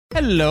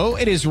Hello,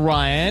 it is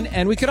Ryan,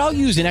 and we could all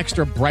use an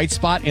extra bright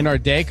spot in our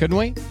day, couldn't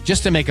we?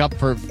 Just to make up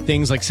for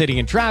things like sitting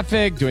in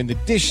traffic, doing the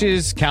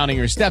dishes, counting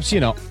your steps,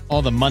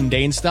 all the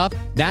mundane stuff.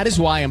 That is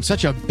why I'm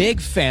such a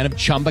big fan of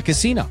Chumba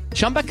Casino.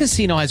 Chumba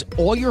Casino has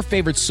all your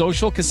favorite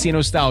social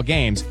casino-style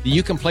games that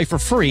you can play for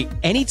free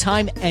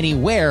anytime,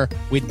 anywhere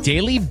with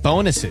daily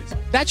bonuses.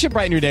 That should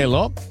brighten your day a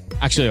little.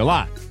 Actually, a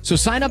lot. So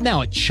sign up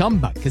now at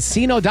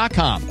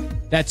ChumbaCasino.com.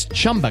 That's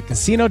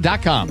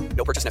ChumbaCasino.com.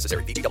 No purchase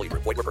necessary. VGW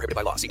Group. Void where prohibited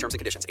by law. See terms and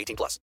conditions.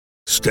 18+.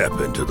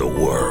 Step into the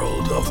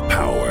world of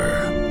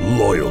power,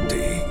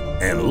 loyalty,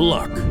 and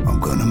luck.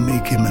 I'm gonna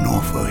make him an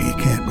offer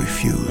he can't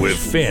refuse. With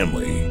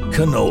family,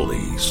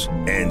 cannolis,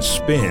 and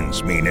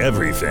spins mean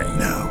everything.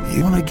 Now,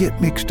 you wanna get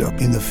mixed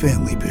up in the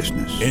family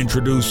business.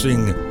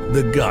 Introducing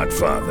The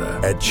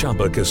Godfather at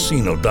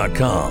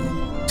ChumbaCasino.com.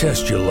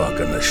 Test your luck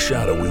in the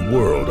shadowy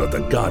world of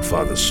The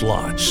Godfather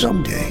slot.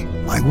 Someday,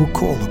 I will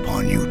call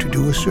upon you to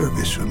do a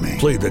service for me.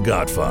 Play The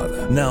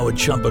Godfather now at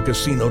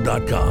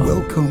ChumbaCasino.com.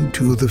 Welcome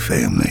to the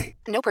family.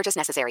 No purchase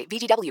necessary.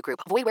 VGW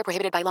Group. Void where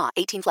prohibited by law.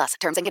 18+.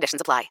 Terms and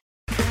conditions apply.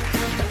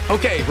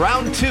 Okay,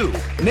 round two.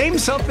 Name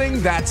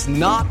something that's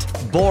not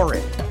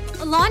boring.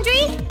 A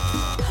laundry?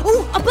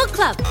 Ooh, a book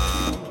club.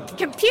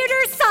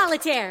 Computer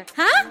solitaire,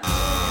 huh?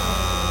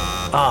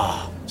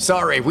 Ah,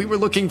 sorry. We were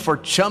looking for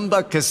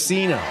Chumba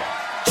Casino.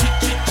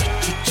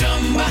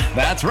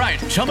 That's right.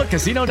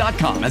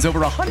 ChumbaCasino.com has over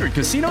 100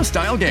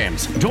 casino-style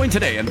games. Join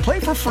today and play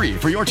for free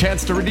for your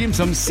chance to redeem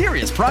some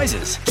serious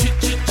prizes.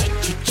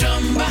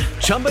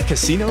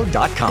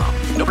 ChumbaCasino.com.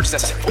 No purchase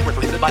necessary. Void where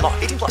prohibited by law.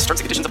 18+. Terms and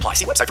conditions apply.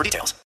 See website for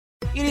details.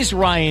 It is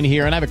Ryan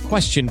here, and I have a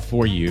question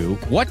for you.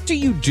 What do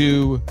you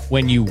do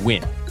when you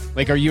win?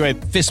 Like, are you a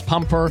fist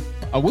pumper,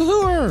 a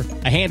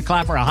woohooer, a hand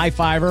clapper, a high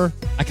fiver?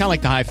 I kind of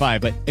like the high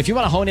five, but if you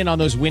want to hone in on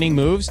those winning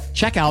moves,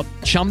 check out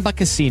Chumba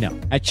Casino.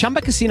 At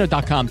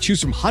ChumbaCasino.com, choose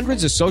from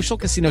hundreds of social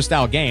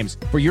casino-style games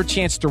for your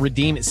chance to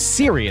redeem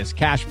serious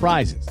cash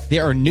prizes.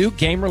 There are new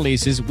game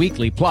releases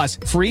weekly, plus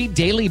free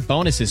daily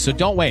bonuses, so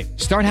don't wait.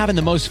 Start having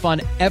the most fun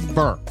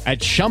ever at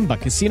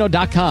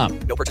ChumbaCasino.com.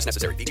 No purchase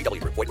necessary.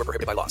 VGW Group. Void where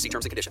prohibited by law. See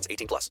terms and conditions.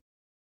 18+.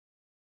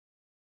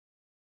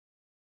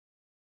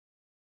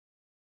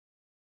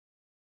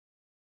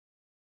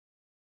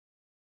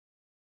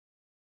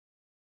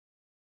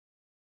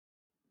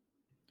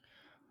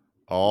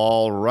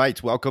 All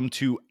right, welcome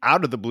to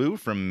Out of the Blue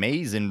from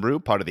Maize n Brew,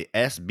 part of the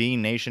SB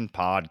Nation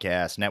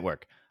Podcast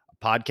Network, a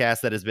podcast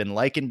that has been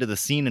likened to the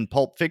scene in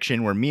Pulp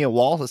Fiction where Mia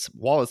Wallace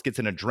gets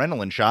an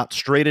adrenaline shot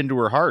straight into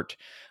her heart.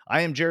 I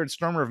am Jared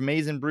Stormer of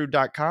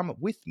MaizenBrew.com.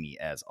 With me,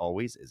 as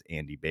always, is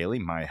Andy Bailey,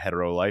 my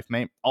hetero life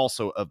mate,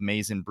 also of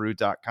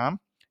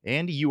MaizenBrew.com.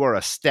 Andy, you are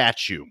a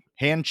statue,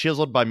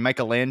 hand-chiseled by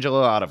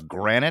Michelangelo out of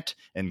granite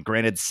and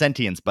granted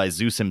sentience by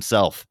Zeus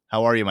himself.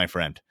 How are you, my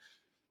friend?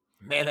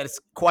 Man, that is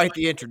quite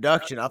the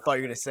introduction. I thought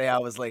you were going to say I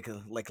was like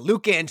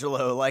Luke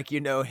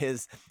Angelo,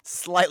 his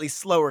slightly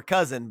slower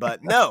cousin,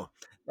 but no,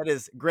 that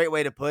is a great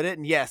way to put it.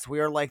 And yes,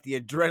 we are like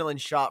the adrenaline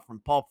shot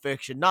from Pulp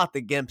Fiction, not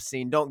the GIMP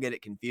scene. Don't get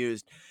it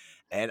confused.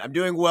 And I'm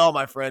doing well,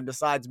 my friend.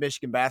 Besides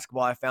Michigan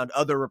basketball, I found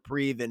other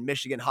reprieve in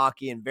Michigan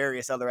hockey and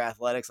various other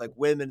athletics like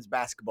women's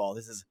basketball.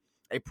 This is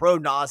a pro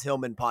Naz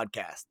Hillman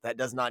podcast. That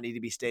does not need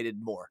to be stated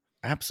more.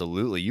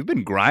 Absolutely. You've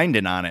been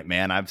grinding on it,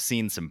 man. I've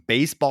seen some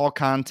baseball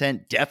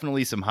content,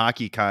 definitely some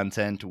hockey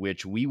content,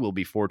 which we will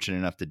be fortunate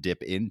enough to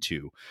dip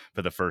into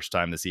for the first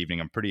time this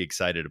evening. I'm pretty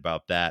excited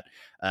about that.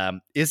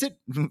 Is it?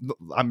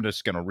 I'm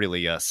just going to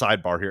really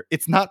sidebar here.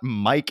 It's not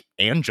Mike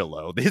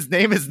Angelo. His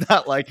name is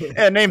not like,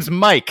 name's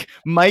Mike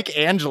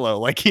Angelo.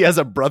 Like he has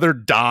a brother,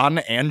 Don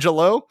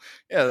Angelo.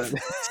 Yeah,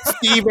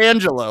 Steve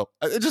Angelo.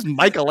 It's just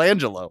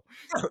Michelangelo.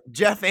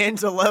 Jeff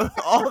Angelo,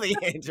 all the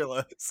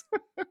Angelos.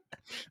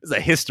 This is a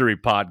history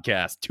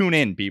podcast. Tune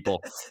in,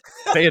 people.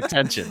 Pay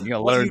attention. You're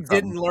gonna learn. You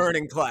didn't learn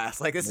in class.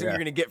 Like this is what you're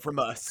gonna get from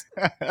us.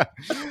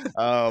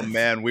 Oh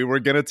man, we were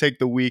gonna take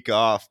the week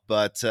off,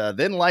 but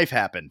then life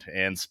happened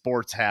and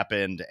sports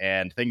happened,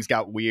 and things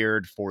got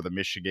weird for the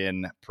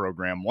Michigan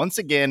program once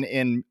again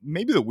in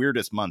maybe the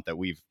weirdest month that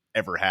we've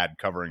ever had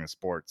covering a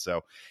sport.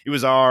 So it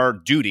was our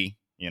duty.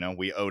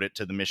 We owed it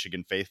to the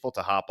Michigan faithful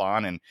to hop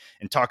on and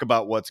talk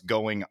about what's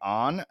going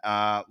on.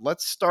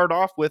 Let's start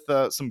off with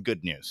some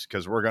good news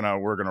because we're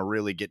gonna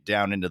really get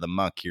down into the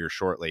muck here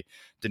shortly.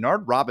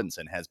 Denard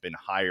Robinson has been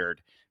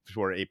hired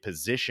for a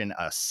position,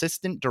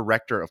 assistant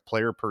director of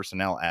player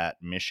personnel at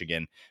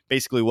Michigan.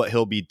 Basically, what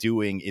he'll be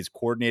doing is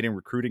coordinating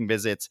recruiting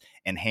visits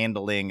and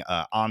handling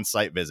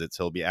on-site visits.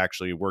 He'll be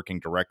actually working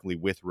directly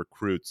with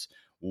recruits.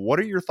 What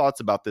are your thoughts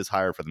about this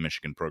hire for the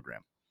Michigan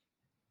program?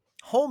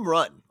 Home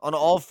run on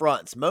all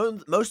fronts,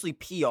 mostly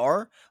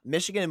PR.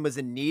 Michigan was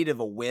in need of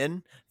a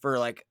win for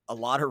like a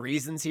lot of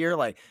reasons here,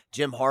 like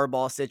Jim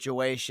Harbaugh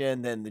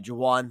situation, then the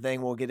Juwan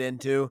thing we'll get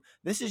into.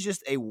 This is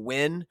just a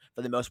win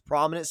for the most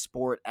prominent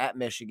sport at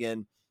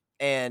Michigan.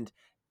 And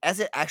as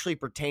it actually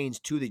pertains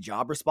to the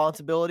job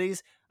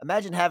responsibilities,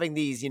 imagine having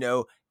these,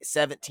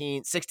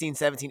 16,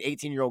 17,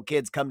 18-year-old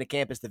kids come to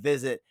campus to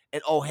visit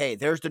and, oh, hey,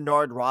 there's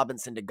Denard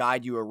Robinson to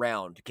guide you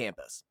around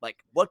campus.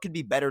 Like, what could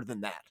be better than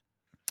that?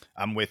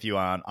 I'm with you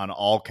on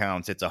all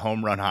counts. It's a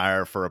home run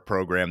hire for a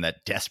program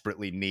that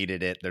desperately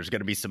needed it. There's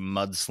going to be some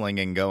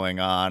mudslinging going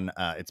on.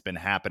 It's been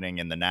happening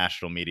in the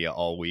national media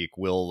all week.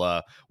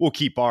 We'll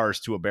keep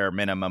ours to a bare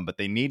minimum, but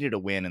they needed a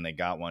win and they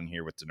got one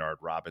here with Denard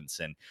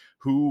Robinson,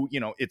 who,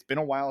 it's been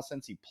a while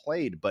since he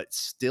played, but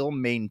still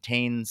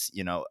maintains,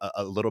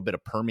 a little bit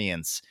of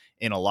permeance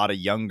in a lot of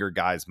younger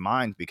guys'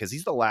 minds because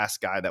he's the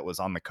last guy that was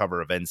on the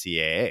cover of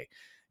NCAA.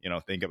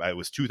 Think about it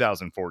was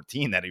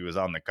 2014 that he was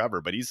on the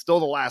cover, but he's still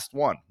the last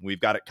one. We've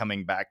got it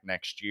coming back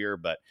next year,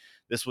 but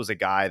this was a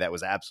guy that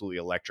was absolutely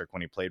electric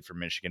when he played for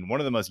Michigan. One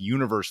of the most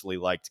universally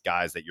liked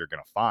guys that you're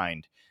going to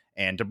find.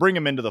 And to bring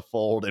him into the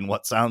fold in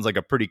what sounds like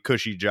a pretty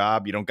cushy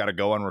job, you don't got to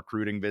go on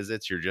recruiting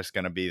visits. You're just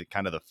going to be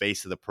kind of the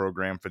face of the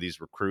program for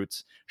these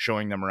recruits,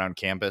 showing them around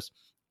campus.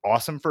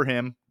 Awesome for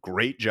him.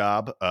 Great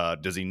job.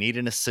 Does he need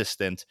an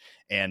assistant?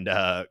 And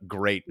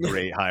great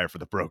hire for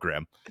the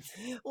program.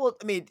 Well,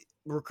 I mean,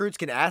 recruits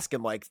can ask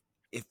him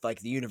if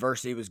the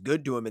university was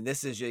good to him, and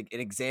this is an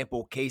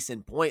example, case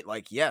in point.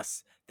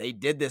 Yes, they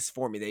did this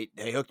for me.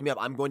 They hooked me up.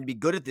 I'm going to be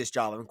good at this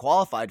job. I'm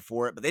qualified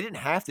for it, but they didn't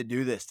have to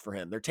do this for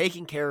him. They're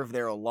taking care of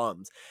their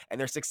alums, and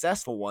they're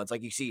successful ones.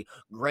 Like you see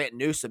Grant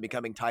Newsom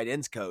becoming tight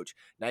ends coach.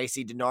 Now you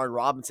see Denard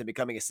Robinson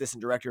becoming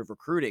assistant director of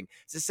recruiting.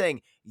 It's just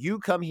saying, you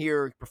come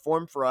here,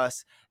 perform for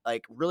us,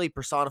 really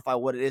personify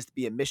what it is to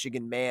be a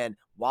Michigan man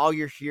while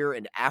you're here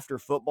and after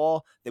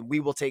football, then we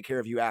will take care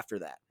of you after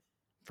that.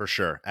 For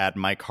sure. Add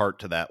Mike Hart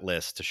to that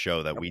list to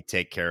show that we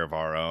take care of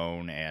our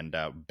own. And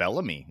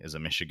Bellamy is a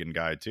Michigan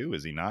guy too,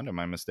 is he not? Am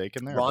I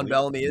mistaken there? Ron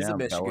Bellamy is a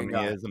Michigan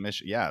guy.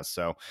 Yeah.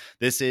 So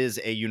this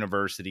is a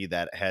university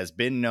that has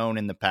been known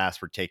in the past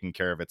for taking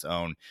care of its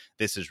own.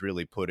 This is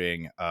really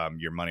putting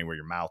your money where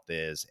your mouth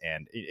is.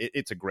 And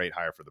it's a great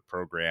hire for the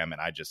program. And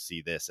I just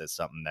see this as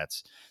something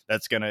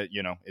that's going to,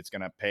 it's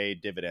going to pay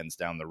dividends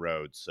down the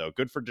road. So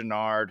good for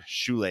Denard.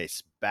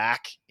 Shoelace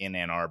back in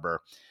Ann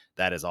Arbor.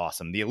 That is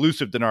awesome. The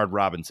elusive Denard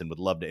Robinson. Would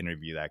love to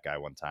interview that guy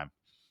one time.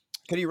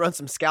 Could he run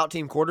some scout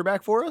team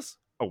quarterback for us?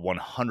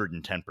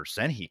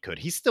 110% he could.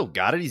 He's still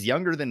got it. He's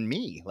younger than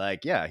me.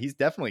 He's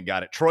definitely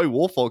got it. Troy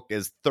Woolfolk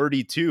is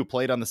 32,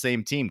 played on the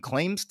same team,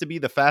 claims to be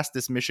the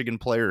fastest Michigan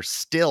player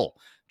still.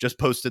 Just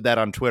posted that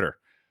on Twitter.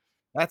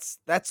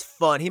 That's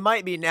fun. He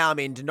might be now. I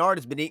mean, Denard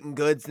has been eating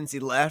good since he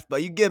left,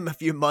 but you give him a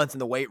few months in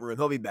the weight room,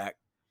 he'll be back.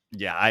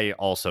 Yeah, I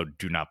also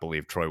do not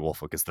believe Troy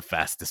Woolfolk is the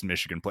fastest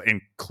Michigan player,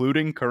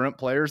 including current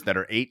players that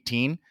are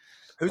 18.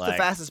 Who's the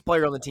fastest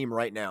player on the team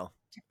right now?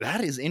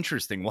 That is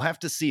interesting. We'll have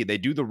to see. They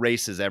do the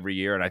races every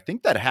year, and I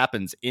think that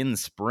happens in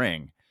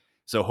spring.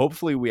 So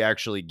hopefully we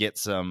actually get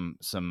some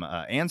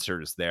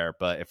answers there.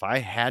 But if I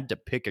had to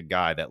pick a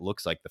guy that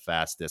looks like the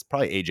fastest,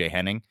 probably AJ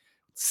Henning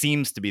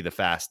seems to be the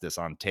fastest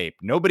on tape.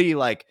 Nobody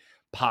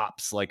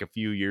pops a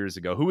few years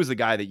ago. Who was the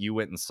guy that you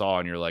went and saw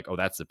and you're like, oh,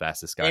 that's the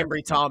fastest guy?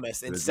 Ambry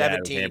Thomas in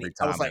 17.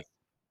 I was like,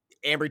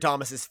 Ambry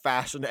Thomas is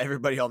faster than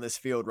everybody on this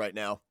field right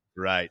now.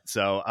 Right.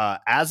 So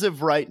as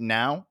of right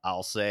now,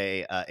 I'll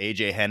say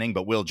AJ Henning,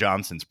 but Will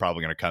Johnson's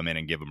probably going to come in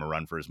and give him a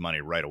run for his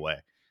money right away.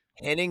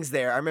 Henning's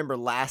there. I remember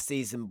last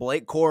season,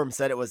 Blake Corum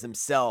said it was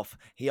himself.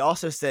 He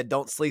also said,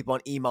 don't sleep on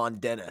Iman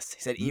Dennis.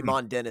 He said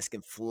Iman Dennis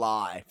can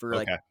fly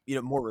for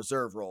more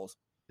reserve roles.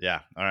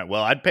 Yeah. All right.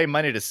 Well, I'd pay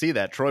money to see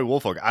that. Troy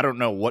Woolfolk, I don't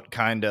know what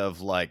kind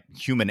of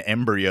human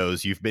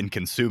embryos you've been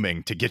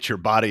consuming to get your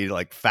body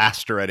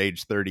faster at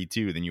age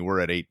 32 than you were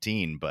at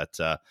 18, but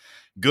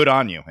good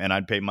on you. And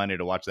I'd pay money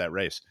to watch that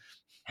race.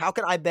 How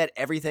can I bet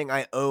everything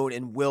I own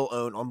and will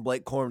own on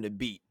Blake Corum to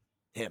beat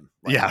him?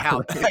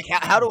 How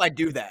do I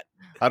do that?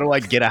 How do I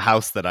get a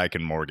house that I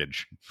can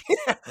mortgage?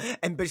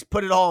 And just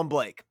put it all on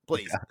Blake,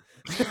 please. Yeah.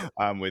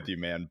 I'm with you,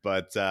 man.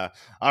 But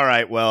all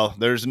right, well,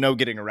 there's no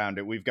getting around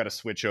it. We've got to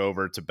switch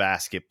over to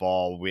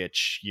basketball,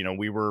 which,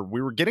 we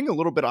were getting a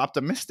little bit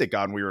optimistic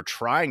on. We were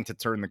trying to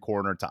turn the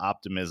corner to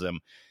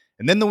optimism.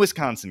 And then the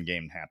Wisconsin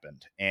game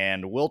happened.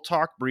 And we'll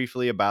talk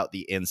briefly about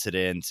the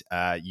incident.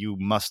 You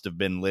must have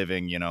been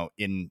living,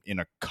 in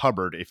a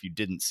cupboard if you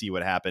didn't see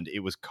what happened.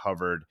 It was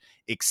covered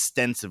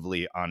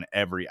extensively on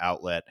every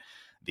outlet.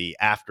 The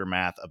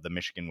aftermath of the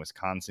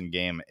Michigan-Wisconsin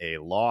game, a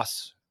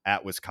loss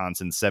at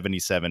Wisconsin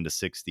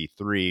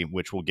 77-63,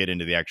 which we'll get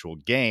into the actual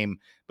game.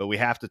 But we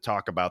have to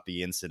talk about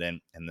the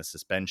incident and the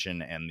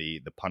suspension and the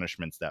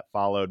punishments that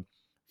followed.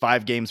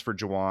 5 games for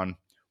Juwan,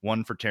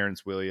 1 for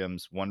Terrence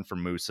Williams, 1 for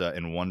Musa,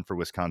 and 1 for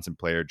Wisconsin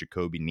player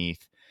Jacoby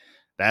Neath.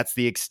 That's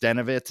the extent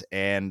of it,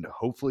 and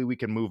hopefully we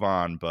can move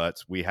on,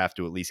 but we have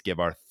to at least give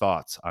our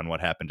thoughts on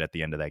what happened at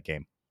the end of that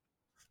game.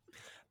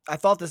 I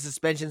thought the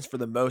suspensions for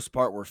the most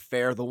part were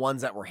fair. The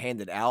ones that were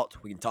handed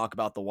out, we can talk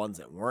about the ones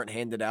that weren't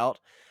handed out,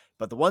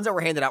 but the ones that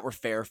were handed out were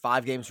fair.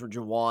 5 games for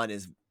Juwan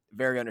is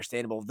very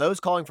understandable. Those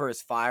calling for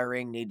his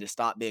firing need to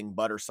stop being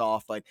butter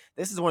soft.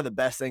 This is one of the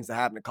best things that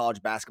happened to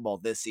college basketball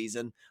this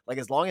season.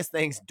 As long as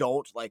things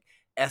don't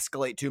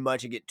escalate too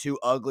much and get too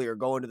ugly or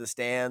go into the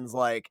stands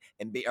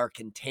and are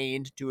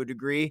contained to a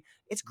degree.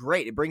 It's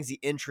great. It brings the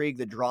intrigue,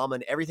 the drama,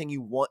 and everything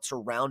you want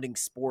surrounding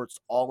sports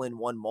all in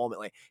one moment.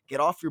 Like, get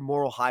off your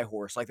moral high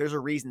horse. Like, there's a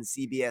reason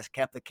CBS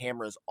kept the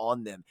cameras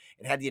on them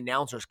and had the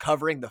announcers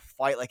covering the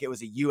fight like it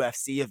was a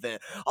UFC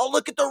event. Oh,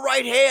 look at the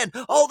right hand.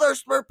 Oh,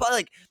 there's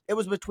like it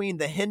was between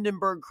the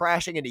Hindenburg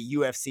crashing and a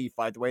UFC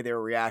fight, the way they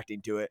were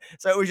reacting to it.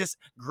 So it was just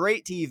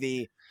great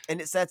TV. And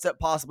it sets up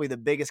possibly the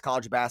biggest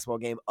college basketball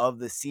game of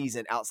the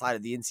season outside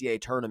of the NCAA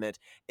tournament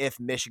if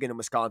Michigan and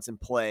Wisconsin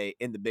play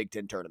in the Big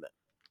Ten tournament.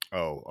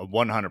 Oh,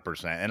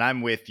 100%. And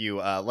I'm with you.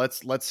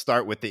 Let's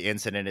start with the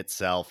incident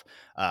itself.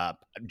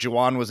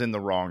 Juwan was in the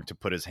wrong to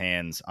put his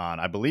hands on,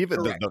 I believe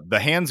the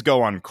hands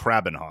go on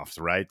Krabbenhoft,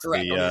 right?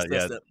 Correct,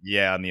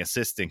 on the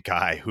assistant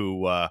guy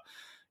who,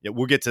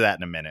 we'll get to that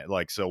in a minute.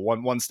 Like, so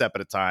one step at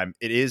a time.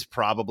 It is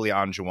probably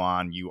on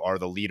Juwan. You are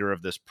the leader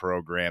of this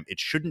program. It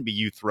shouldn't be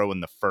you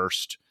throwing the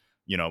first.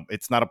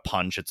 It's not a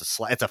punch. It's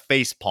a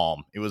face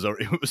palm. It was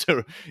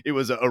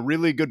a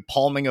really good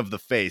palming of the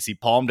face. He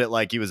palmed it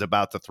like he was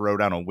about to throw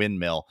down a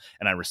windmill,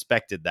 and I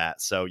respected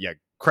that. So yeah,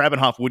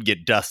 Krabbenhoft would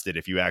get dusted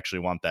if you actually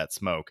want that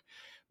smoke,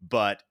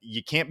 but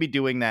you can't be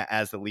doing that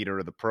as the leader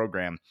of the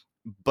program.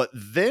 But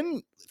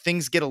then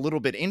things get a little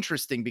bit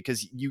interesting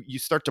because you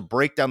start to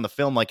break down the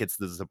film like it's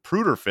the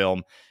Zapruder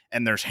film,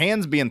 and there's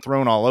hands being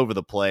thrown all over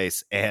the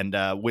place. And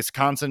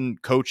Wisconsin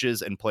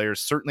coaches and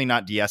players certainly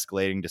not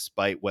de-escalating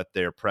despite what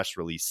their press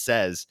release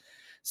says.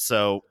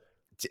 So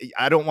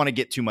I don't want to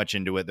get too much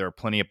into it. There are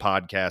plenty of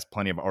podcasts,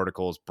 plenty of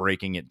articles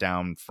breaking it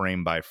down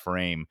frame by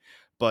frame.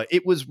 But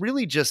it was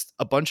really just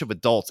a bunch of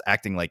adults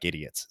acting like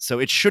idiots. So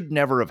it should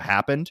never have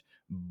happened.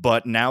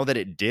 But now that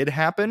it did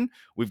happen,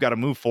 we've got to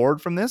move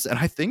forward from this. And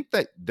I think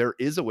that there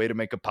is a way to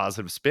make a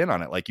positive spin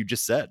on it, like you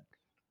just said.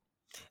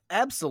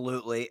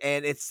 Absolutely.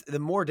 And it's the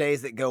more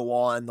days that go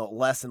on, the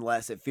less and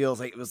less it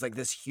feels like it was like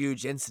this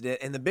huge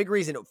incident. And the big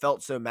reason it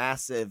felt so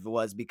massive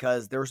was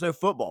because there was no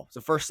football. It's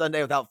the first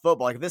Sunday without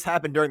football. Like, if this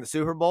happened during the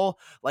Super Bowl,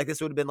 like,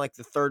 this would have been like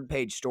the 3rd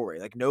page story.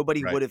 Like,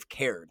 nobody would have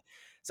cared.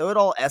 So it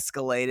all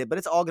escalated, but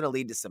it's all going to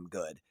lead to some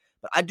good.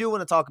 But I do want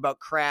to talk about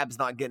Krabs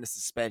not getting a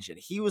suspension.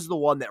 He was the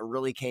one that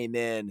really came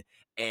in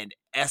and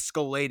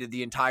escalated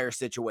the entire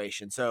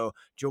situation. So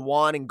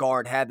Juwan and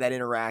Gard had that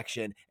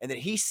interaction, and then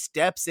he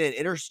steps in,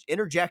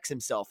 interjects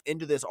himself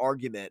into this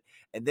argument,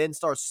 and then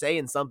starts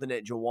saying something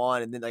at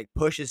Juwan, and then like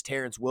pushes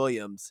Terrence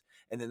Williams,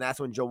 and then that's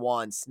when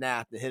Juwan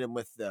snapped and hit him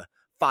with the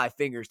 5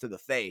 fingers to the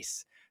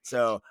face.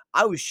 So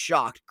I was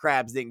shocked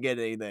Krabs didn't get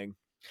anything.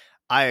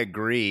 I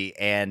agree,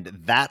 and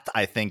that,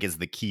 I think, is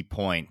the key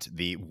point.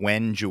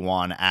 When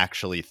Juwan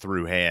actually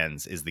threw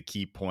hands is the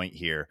key point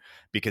here,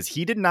 because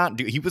he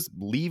was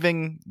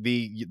leaving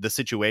the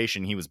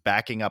situation. He was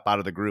backing up out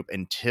of the group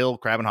until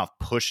Krabbenhoft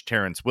pushed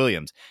Terrence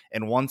Williams.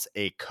 And once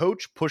a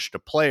coach pushed a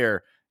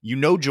player,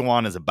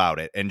 Juwan is about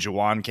it. And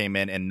Juwan came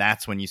in, and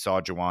that's when you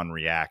saw Juwan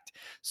react.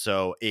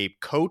 So a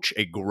coach,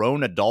 a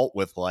grown adult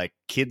with like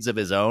kids of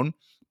his own,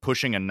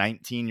 pushing a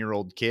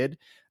 19-year-old kid,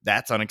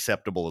 that's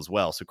unacceptable as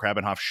well. So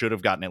Krabbenhoft should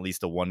have gotten at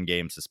least a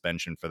 1-game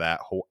suspension for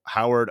that.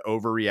 Howard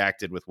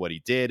overreacted with what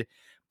he did,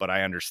 but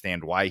I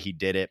understand why he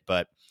did it.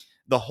 But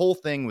the whole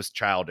thing was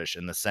childish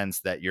in the sense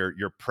that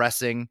you're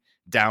pressing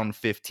down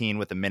 15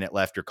 with a minute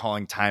left. You're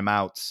calling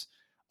timeouts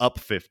up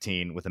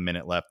 15 with a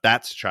minute left.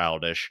 That's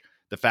childish.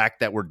 The fact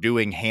that we're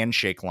doing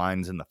handshake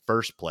lines in the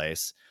first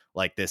place,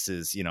 like this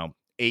is,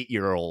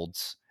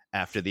 8-year-olds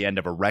after the end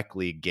of a rec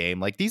league game.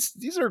 Like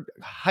these are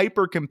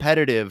hyper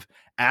competitive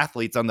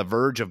athletes on the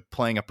verge of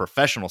playing a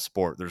professional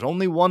sport. There's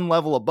only one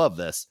level above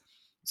this.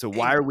 So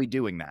why are we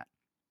doing that?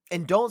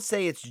 And don't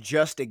say it's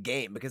just a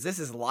game, because this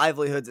is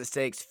livelihoods at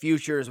stakes,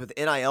 futures with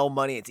NIL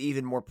money. It's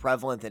even more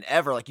prevalent than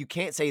ever. Like, you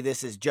can't say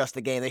this is just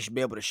a game. They should be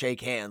able to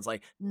shake hands.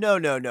 Like, no.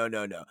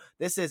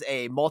 This is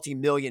a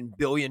multi-million,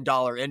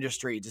 billion-dollar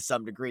industry to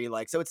some degree.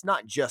 Like, so it's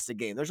not just a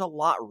game. There's a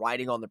lot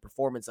riding on the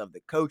performance of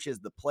the coaches,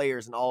 the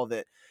players, and all of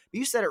it. But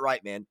you said it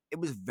right, man. It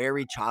was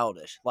very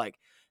childish. Like,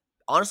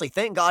 honestly,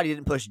 thank God he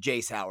didn't push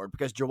Jace Howard,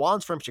 because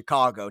Juwan's from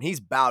Chicago and he's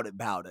about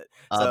it.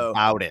 So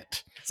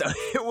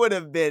it would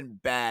have been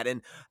bad.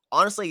 And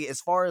honestly, as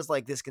far as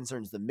like this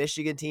concerns the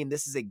Michigan team,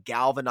 this is a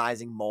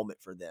galvanizing moment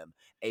for them,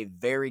 a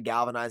very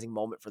galvanizing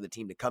moment for the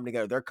team to come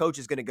together. Their coach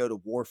is going to go to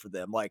war for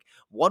them. Like,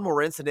 one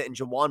more incident and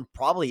Juwan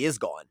probably is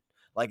gone.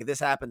 Like, if this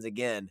happens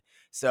again.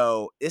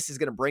 So this is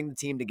going to bring the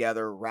team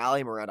together,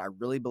 rally them around. I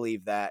really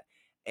believe that.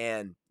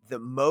 And the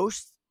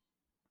most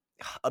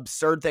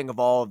absurd thing of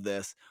all of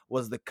this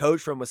was the coach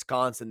from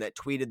Wisconsin that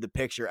tweeted the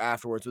picture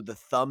afterwards with the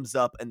thumbs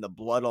up and the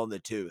blood on the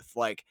tooth.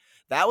 Like,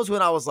 that was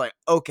when I was like,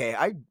 okay,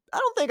 I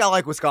don't think I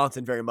like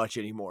Wisconsin very much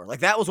anymore.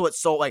 Like, that was what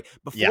sold. Like,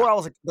 before I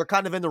was like, they're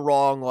kind of in the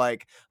wrong,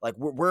 like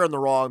we're in the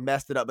wrong,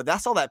 messed it up. But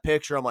that's all that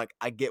picture. I'm like,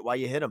 I get why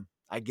you hit him.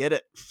 I get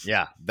it.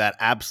 Yeah, that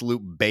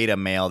absolute beta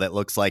male that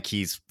looks like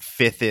he's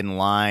fifth in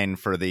line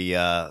for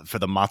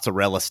the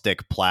mozzarella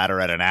stick platter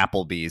at an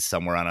Applebee's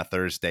somewhere on a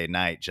Thursday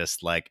night.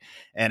 Just like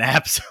an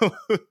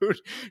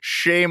absolute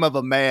shame of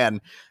a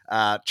man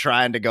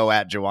trying to go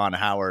at Juwan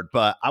Howard.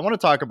 But I want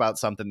to talk about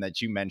something that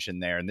you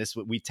mentioned there, and this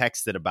we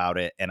texted about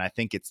it, and I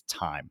think it's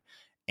time.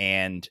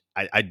 And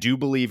I do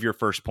believe your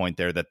first point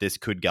there that this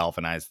could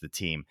galvanize the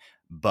team.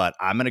 But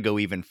I'm going to go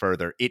even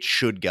further. It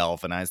should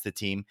galvanize the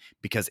team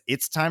because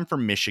it's time for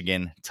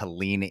Michigan to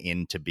lean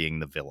into being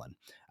the villain.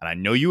 And I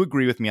know you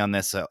agree with me on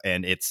this.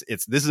 And this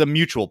is a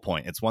mutual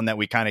point. It's one that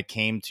we kind of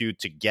came to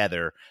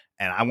together.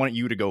 And I want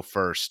you to go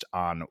first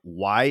on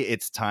why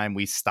it's time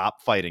we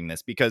stop fighting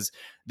this, because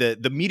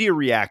the media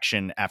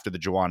reaction after the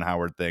Juwan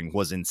Howard thing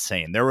was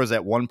insane. There was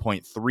at one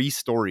point 3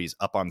 stories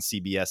up on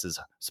CBS's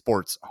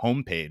sports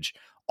homepage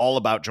all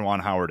about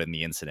Juwan Howard and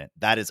the incident.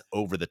 That is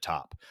over the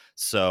top.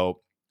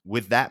 So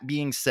with that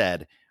being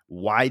said,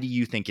 why do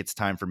you think it's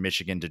time for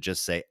Michigan to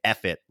just say,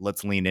 F it,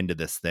 let's lean into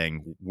this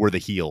thing? We're the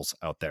heels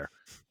out there.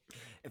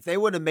 If they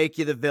want to make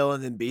you the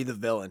villain, then be the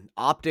villain.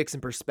 Optics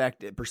and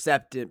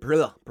perception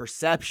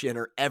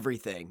are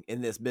everything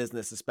in this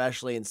business,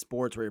 especially in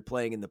sports where you're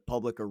playing in the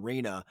public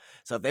arena.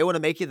 So if they want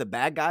to make you the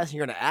bad guys and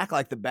you're going to act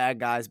like the bad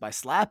guys by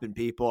slapping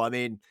people, I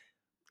mean,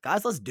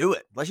 guys, let's do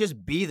it. Let's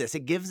just be this.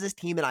 It gives this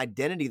team an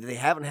identity that they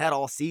haven't had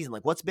all season.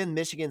 Like, what's been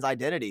Michigan's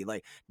identity?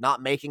 Like,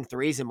 not making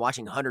threes and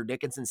watching Hunter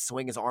Dickinson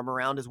swing his arm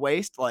around his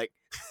waist? Like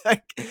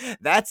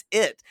that's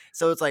it.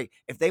 So it's like,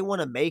 if they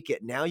want to make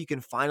it, now you can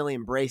finally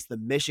embrace the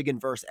Michigan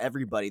versus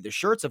everybody. The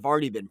shirts have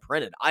already been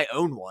printed. I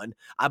own one.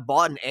 I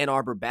bought an Ann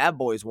Arbor Bad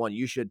Boys one.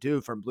 You should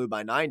too, from Blue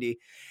by 90.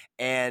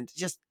 And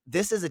just,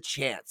 this is a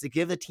chance to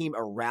give the team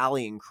a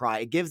rallying cry.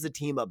 It gives the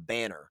team a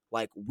banner.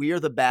 Like,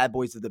 we're the bad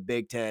boys of the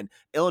Big Ten.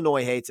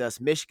 Illinois hates us.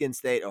 Michigan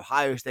State,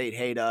 Ohio State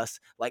hate us.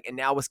 Like, and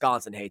now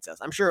Wisconsin hates us.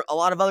 I'm sure a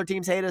lot of other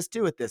teams hate us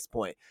too at this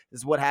point. This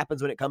is what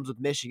happens when it comes with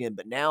Michigan.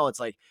 But now it's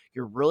like,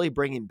 you're really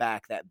bringing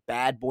back that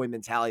bad boy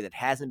mentality that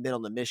hasn't been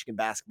on the Michigan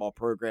basketball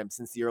program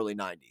since the early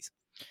 90s.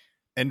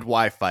 And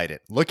why fight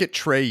it? Look at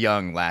Trae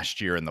Young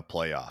last year in the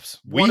playoffs.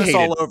 We won us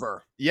all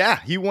over. Yeah,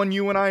 he won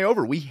you and I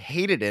over. We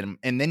hated him,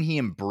 and then he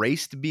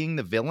embraced being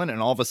the villain,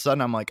 and all of a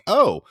sudden I'm like,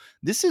 oh,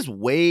 this is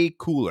way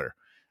cooler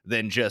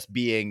than just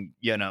being,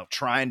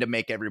 trying to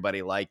make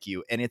everybody like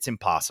you. And it's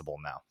impossible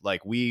now.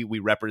 Like, we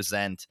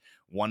represent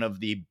one of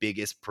the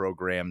biggest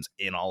programs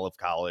in all of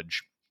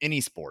college,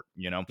 any sport,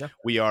 Yeah.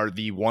 We are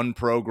the one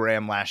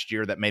program last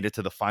year that made it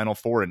to the Final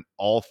Four in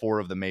all 4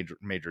 of the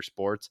major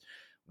sports.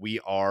 We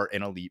are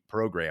an elite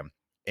program,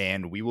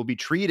 and we will be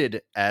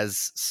treated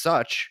as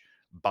such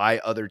by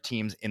other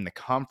teams in the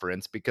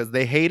conference because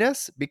they hate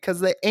us, because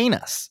they ain't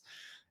us.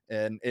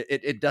 And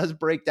it does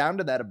break down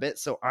to that a bit.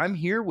 So I'm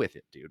here with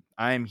it, dude.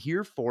 I'm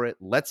here for it.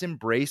 Let's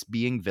embrace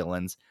being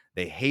villains.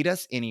 They hate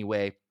us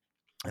anyway.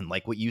 And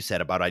like what you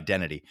said about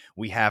identity,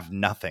 we have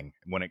nothing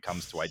when it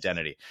comes to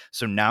identity.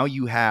 So now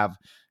you have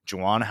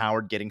Juwan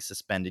Howard getting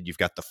suspended. You've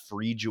got the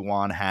free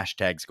Juwan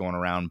hashtags going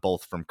around,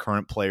 both from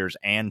current players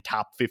and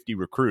top 50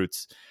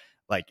 recruits.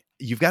 Like,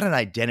 you've got an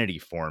identity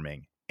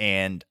forming,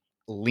 and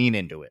lean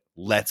into it.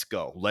 Let's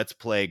go. Let's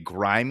play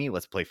grimy.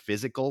 Let's play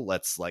physical.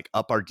 Let's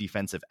up our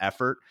defensive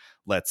effort.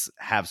 Let's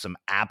have some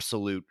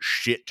absolute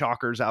shit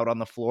talkers out on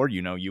the floor.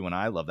 You and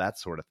I love that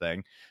sort of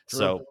thing. True.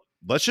 So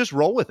let's just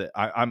roll with it.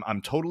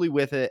 I'm totally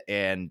with it,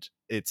 and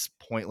it's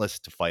pointless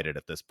to fight it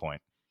at this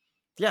point.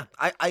 Yeah,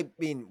 I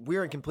mean,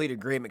 we're in complete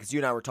agreement because you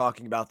and I were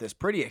talking about this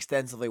pretty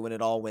extensively when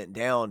it all went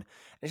down.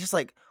 It's just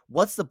like,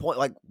 what's the point?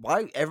 Like,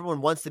 why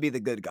everyone wants to be the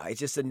good guy? It's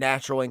just a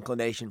natural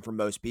inclination for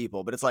most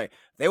people. But it's like,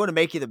 if they want to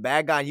make you the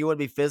bad guy and you want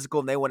to be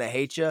physical and they want to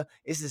hate you,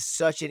 this is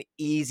such an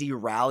easy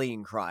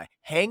rallying cry.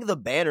 Hang the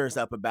banners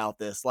up about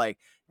this. Like,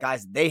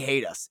 guys, they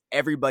hate us.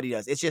 Everybody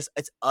does. It's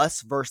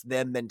us versus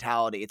them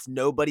mentality. It's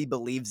nobody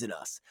believes in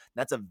us.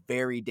 That's a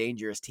very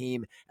dangerous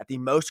team at the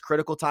most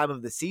critical time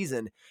of the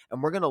season.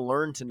 And we're going to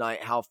learn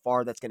tonight how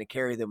far that's going to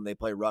carry them when they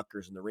play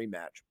Rutgers in the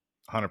rematch.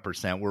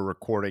 100%. We're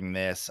recording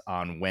this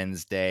on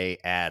Wednesday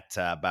at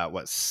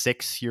about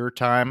 6 your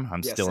time.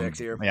 I'm still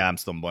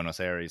in Buenos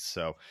Aires.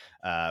 So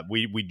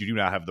we do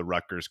not have the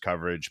Rutgers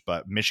coverage,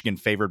 but Michigan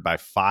favored by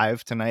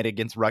 5 tonight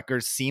against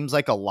Rutgers seems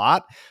like a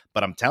lot,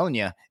 but I'm telling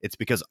you, it's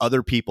because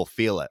other people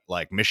feel it.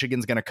 Like,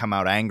 Michigan's going to come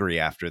out angry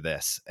after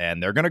this,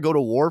 and they're going to go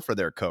to war for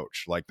their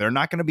coach. Like, they're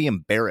not going to be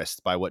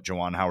embarrassed by what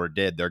Juwan Howard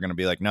did. They're going to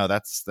be like, no,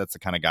 that's the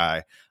kind of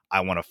guy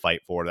I want to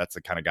fight for. That's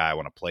the kind of guy I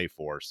want to play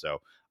for. So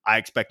I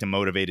expect a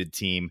motivated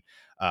team.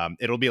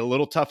 It'll be a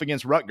little tough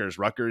against Rutgers.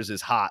 Rutgers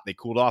is hot. They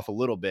cooled off a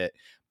little bit,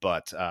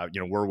 but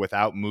we're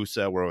without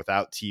Musa. We're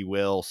without T.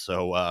 Will.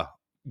 So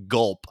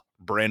gulp,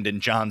 Brandon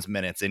John's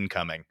minutes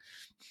incoming.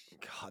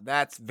 God,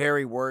 that's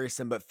very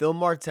worrisome. But Phil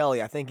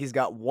Martelli, I think he's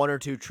got 1 or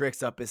 2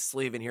 tricks up his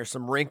sleeve in here,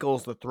 some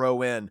wrinkles to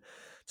throw in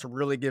to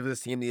really give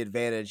this team the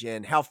advantage.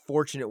 And how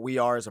fortunate we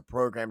are as a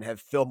program to have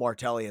Phil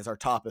Martelli as our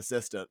top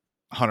assistant.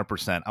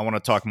 100%. I want to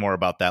talk more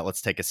about that.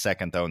 Let's take a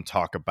second, though, and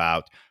talk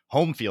about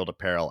Home Field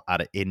Apparel out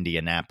of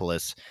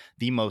Indianapolis,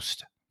 the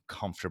most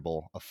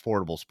comfortable,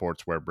 affordable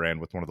sportswear brand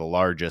with one of the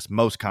largest,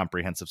 most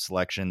comprehensive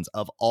selections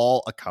of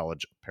all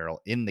college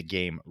apparel in the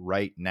game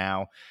right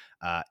now.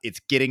 It's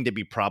getting to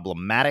be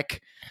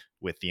problematic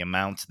with the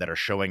amounts that are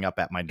showing up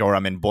at my door.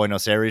 I'm in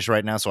Buenos Aires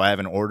right now, so I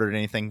haven't ordered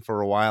anything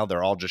for a while.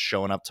 They're all just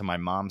showing up to my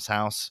mom's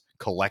house,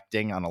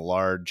 collecting on a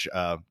large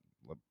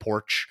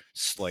porch,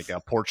 like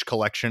a porch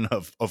collection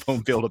of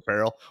home field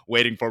apparel,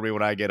 waiting for me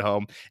when I get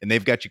home. And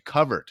they've got you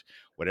covered.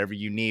 Whatever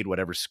you need,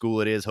 whatever school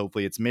it is,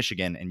 hopefully it's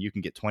Michigan, and you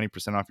can get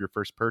 20% off your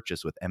first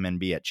purchase with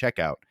MNB at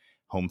checkout,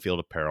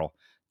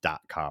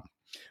 homefieldapparel.com.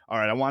 All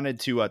right, I wanted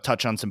to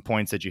touch on some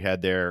points that you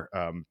had there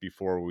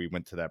before we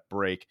went to that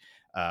break.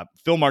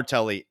 Phil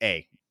Martelli,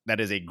 that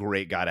is a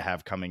great guy to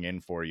have coming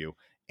in for you.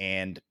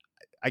 And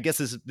I guess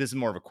this is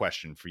more of a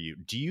question for you.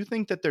 Do you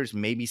think that there's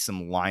maybe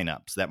some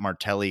lineups that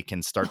Martelli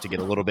can start to get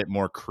a little bit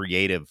more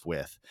creative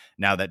with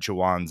now that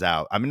Juwan's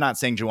out? I'm not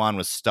saying Juwan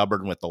was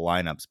stubborn with the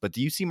lineups, but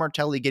do you see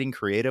Martelli getting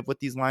creative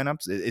with these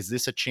lineups? Is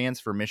this a chance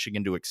for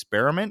Michigan to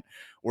experiment,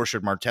 or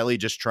should Martelli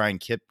just try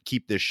and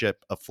keep this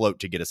ship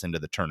afloat to get us into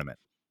the tournament?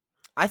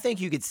 I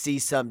think you could see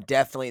some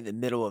definitely in the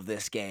middle of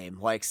this game,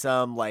 like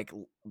some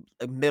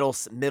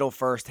middle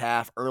first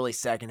half, early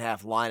second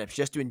half lineups,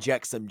 just to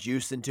inject some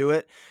juice into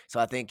it. So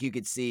I think you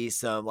could see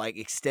some like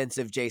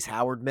extensive Jace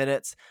Howard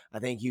minutes. I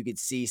think you could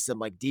see some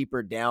like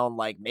deeper down,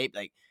 like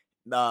maybe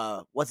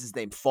what's his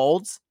name,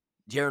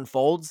 Jaron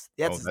Folds.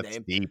 That's his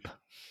name. Deep.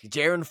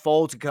 Jaron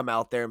Folds could come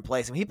out there and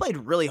play some. He played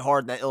really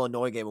hard in that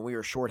Illinois game when we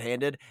were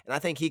shorthanded, and I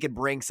think he could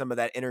bring some of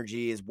that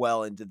energy as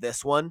well into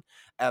this one.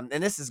 And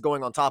this is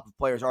going on top of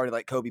players already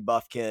like Kobe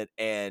Buffkett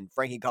and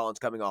Frankie Collins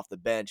coming off the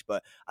bench.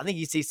 But I think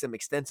you see some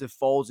extensive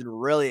Folds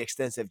and really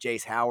extensive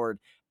Jace Howard.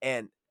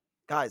 And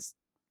guys,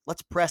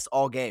 let's press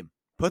all game.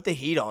 Put the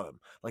heat on him.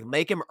 Like,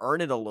 make him earn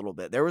it a little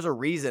bit. There was a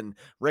reason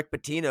Rick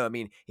Pitino, I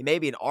mean, he may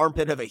be an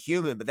armpit of a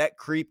human, but that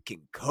creep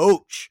can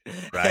coach.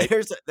 Right.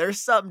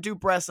 There's something to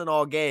pressing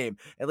all game,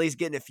 at least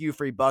getting a few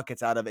free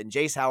buckets out of it. And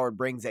Jace Howard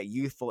brings that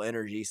youthful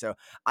energy. So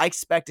I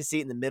expect to see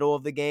it in the middle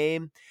of the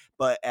game,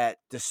 but at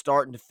the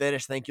start and to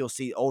finish, I think you'll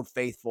see Old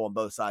Faithful on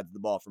both sides of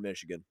the ball for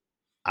Michigan.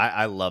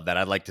 I love that.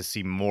 I'd like to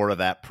see more of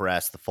that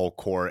press, the full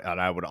court, and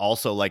I would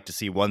also like to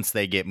see, once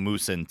they get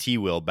Musa and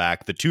T-Will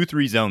back, the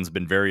 2-3 zone's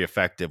been very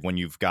effective when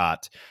you've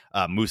got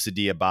Musa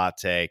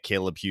Diabate,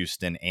 Caleb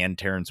Houston, and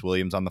Terrence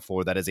Williams on the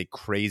floor. That is a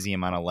crazy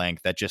amount of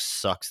length. That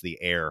just sucks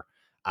the air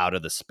out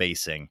of the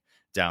spacing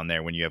down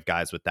there when you have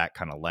guys with that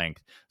kind of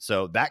length.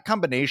 So that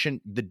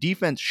combination, the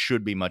defense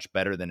should be much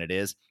better than it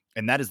is.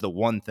 And that is the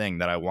one thing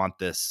that I want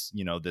this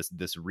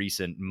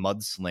recent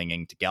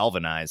mudslinging to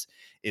galvanize,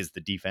 is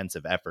the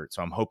defensive effort.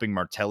 So I'm hoping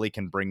Martelli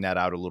can bring that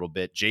out a little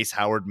bit. Jace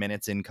Howard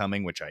minutes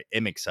incoming, which I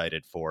am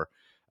excited for.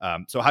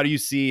 So how do you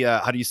see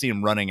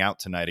him running out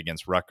tonight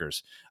against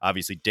Rutgers?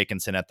 Obviously,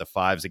 Dickinson at the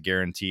 5 is a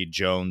guarantee,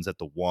 Jones at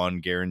the 1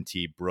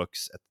 guarantee,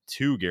 Brooks at the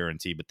 2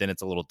 guarantee, but then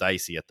it's a little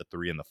dicey at the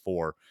 3 and the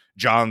 4.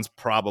 John's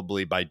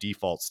probably by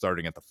default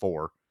starting at the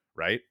 4,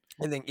 right?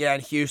 I think, yeah,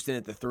 and Houston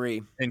at the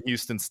 3. And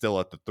Houston's still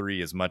at the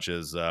 3, as much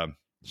as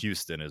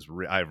Houston is.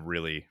 I've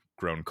really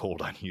grown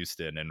cold on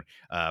Houston. And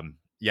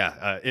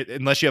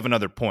unless you have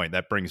another point,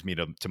 that brings me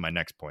to my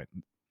next point.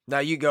 Now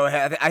you go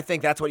ahead. I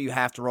think that's what you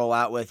have to roll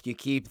out with. You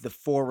keep the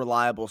 4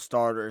 reliable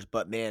starters,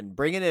 but man,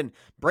 bringing in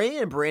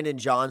Brandon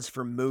Johns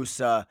for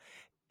Musa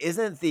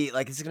isn't the,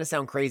 like, it's going to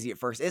sound crazy at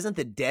first, isn't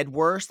the dead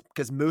worst,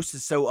 because Moose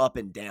is so up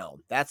and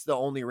down. That's the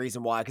only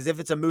reason why. Because if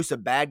it's a Musa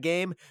bad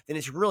game, then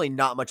it's really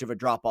not much of a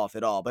drop off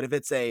at all. But if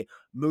it's a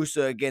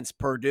Musa against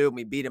Purdue and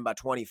we beat him by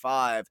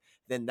 25,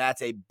 then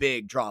that's a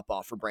big drop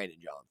off for Brandon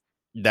Johns.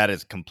 That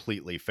is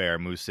completely fair.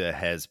 Musa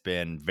has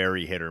been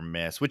very hit or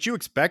miss, which you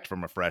expect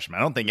from a freshman.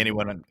 I don't think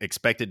anyone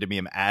expected to be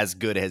him as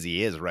good as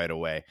he is right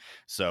away.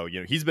 So,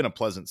 he's been a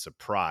pleasant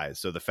surprise.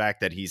 So the fact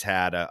that he's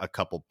had a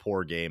couple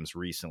poor games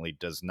recently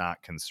does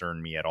not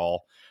concern me at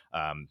all.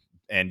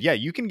 And yeah,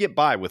 you can get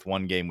by with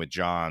one game with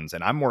Johns,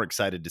 and I'm more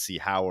excited to see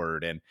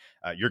Howard. And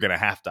you're going to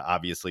have to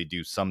obviously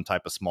do some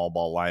type of small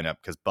ball lineup,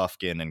 because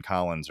Buffkin and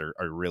Collins are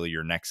really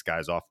your next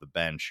guys off the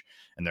bench,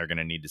 and they're going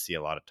to need to see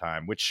a lot of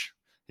time, which,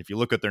 if you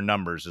look at their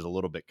numbers, is a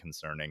little bit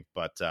concerning.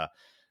 But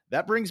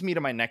that brings me to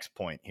my next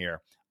point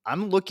here.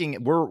 I'm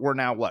looking, we're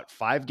now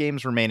 5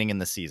 games remaining in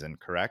the season,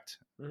 correct?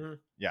 Mm-hmm.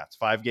 Yeah, it's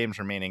 5 games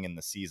remaining in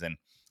the season.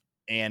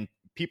 And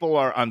people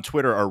are on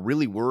Twitter are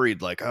really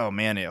worried, like, oh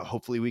man,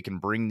 hopefully we can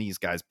bring these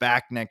guys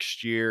back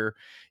next year.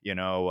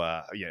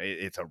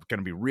 It's going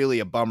to be really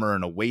a bummer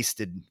and a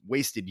wasted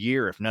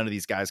year if none of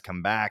these guys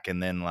come back.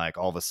 And then, like,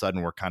 all of a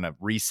sudden we're kind of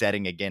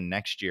resetting again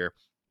next year.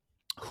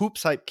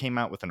 Hoops Hype came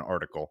out with an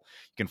article.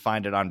 You can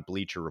find it on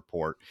Bleacher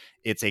Report.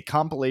 It's a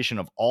compilation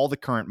of all the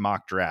current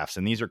mock drafts,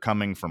 and these are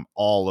coming from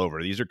all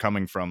over. These are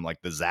coming from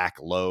like the Zach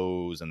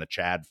Lowe's and the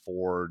Chad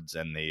Fords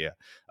and the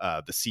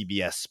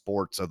CBS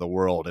Sports of the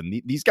world.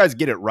 And these guys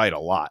get it right a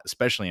lot,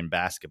 especially in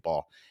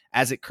basketball.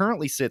 As it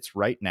currently sits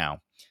right now,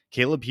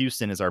 Caleb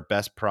Houston is our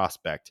best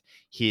prospect.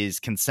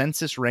 His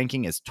consensus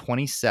ranking is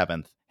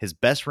 27th. His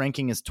best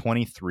ranking is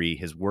 23.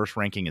 His worst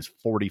ranking is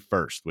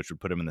 41st, which would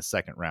put him in the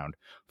second round.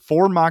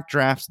 4 mock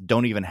drafts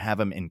don't even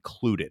have him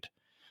included.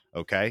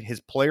 Okay. His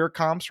player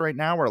comps right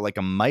now are like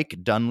a Mike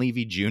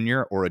Dunleavy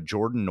Jr. or a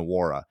Jordan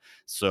Nwora.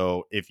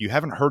 So if you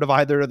haven't heard of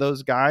either of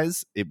those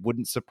guys, it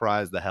wouldn't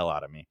surprise the hell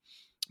out of me.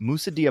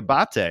 Moussa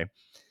Diabate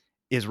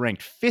is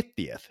ranked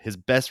 50th. His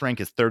best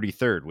rank is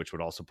 33rd, which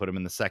would also put him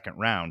in the second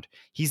round.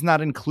 He's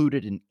not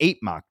included in 8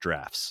 mock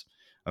drafts.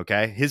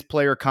 Okay. His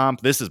player comp,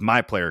 this is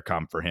my player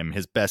comp for him.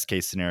 His best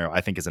case scenario,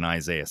 I think, is an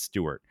Isaiah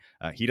Stewart.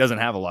 He doesn't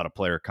have a lot of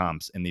player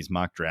comps in these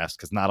mock drafts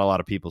because not a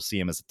lot of people see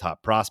him as a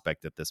top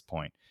prospect at this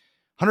point.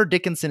 Hunter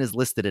Dickinson is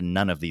listed in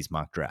none of these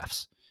mock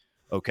drafts.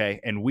 Okay.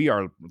 And we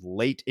are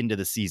late into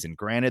the season.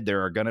 Granted,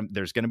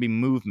 there's going to be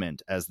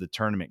movement as the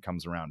tournament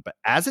comes around. But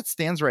as it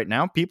stands right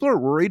now, people are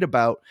worried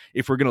about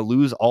if we're going to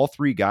lose all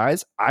 3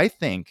 guys. I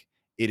think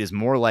it is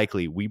more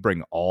likely we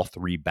bring all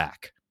 3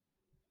 back.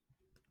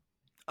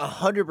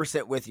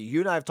 100% with you. You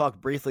and I have talked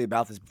briefly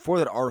about this before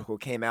that article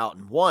came out.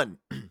 And one,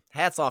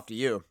 hats off to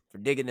you for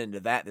digging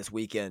into that this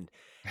weekend.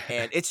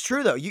 And it's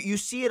true, though. You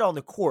see it on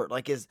the court.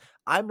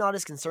 I'm not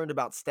as concerned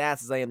about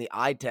stats as I am the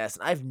eye test.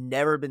 And I've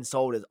never been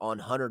sold on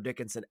Hunter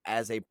Dickinson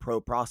as a pro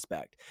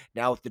prospect.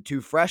 Now, with the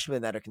 2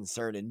 freshmen that are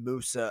concerned in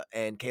Moussa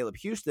and Caleb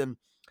Houston,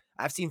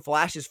 I've seen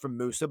flashes from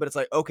Moussa, but it's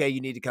like, okay, you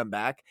need to come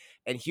back.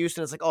 And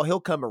Houston, it's like, oh, he'll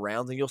come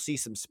around and you'll see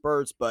some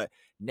spurts. But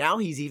now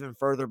he's even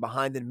further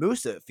behind than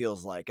Moussa, it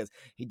feels like, because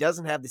he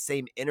doesn't have the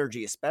same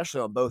energy,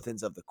 especially on both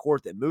ends of the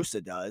court, that Moussa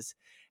does.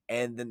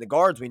 And then the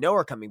guards we know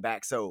are coming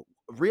back. So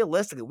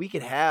realistically, we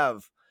could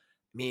have,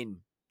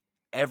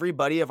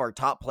 everybody of our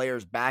top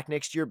players back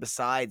next year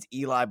besides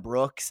Eli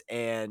Brooks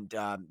and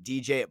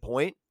DJ at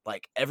point.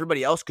 Like,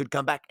 everybody else could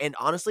come back. And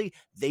honestly,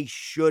 they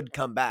should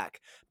come back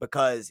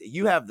because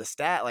you have the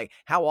stat. Like,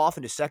 how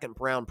often do second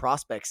round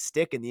prospects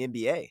stick in the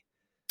NBA?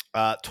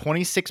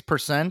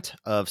 26%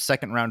 of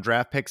second round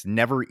draft picks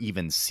never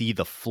even see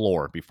the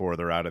floor before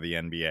they're out of the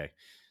NBA.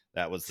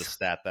 That was the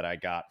stat that I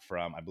got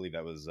from, I believe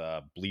that was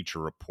Bleacher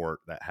Report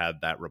that had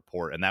that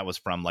report. And that was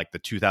from like the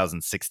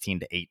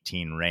 2016 to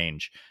 18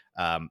 range.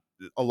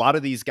 A lot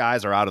of these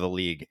guys are out of the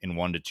league in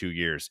 1 to 2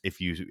 years if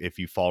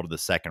you fall to the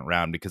second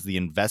round, because the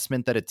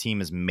investment that a team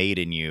has made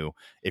in you,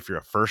 if you're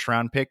a first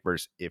round pick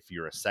versus if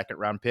you're a second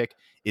round pick,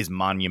 is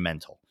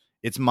monumental.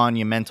 It's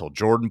monumental.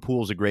 Jordan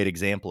Poole's a great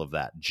example of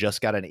that.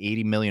 Just got an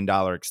 $80 million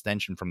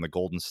extension from the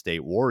Golden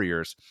State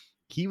Warriors.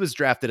 He was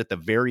drafted at the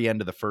very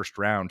end of the first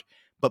round,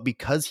 but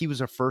because he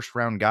was a first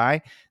round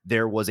guy,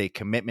 there was a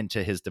commitment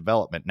to his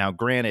development. Now,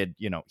 granted,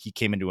 he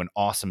came into an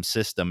awesome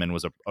system and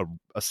was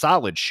a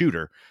solid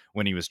shooter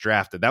when he was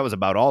drafted. That was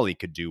about all he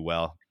could do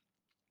well.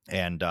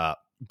 And,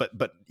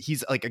 but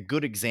he's like a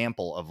good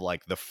example of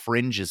like the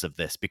fringes of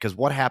this, because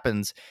what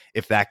happens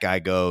if that guy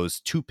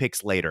goes 2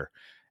 picks later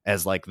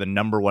as like the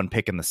number 1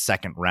 pick in the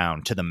second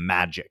round to the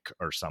Magic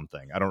or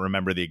something? I don't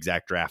remember the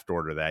exact draft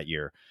order that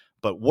year.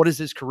 But what does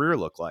his career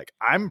look like?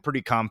 I'm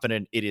pretty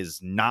confident it is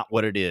not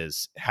what it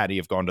is had he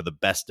have gone to the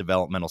best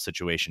developmental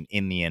situation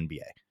in the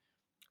NBA.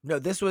 No,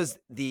 this was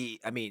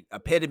the,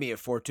 epitome of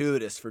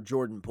fortuitous for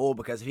Jordan Poole,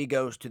 because if he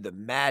goes to the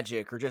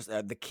Magic or just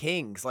the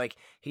Kings, like,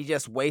 he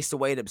just wastes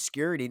away in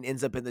obscurity and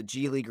ends up in the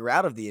G League or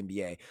out of the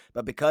NBA.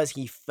 But because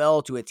he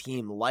fell to a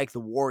team like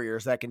the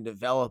Warriors that can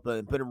develop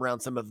and put him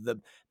around some of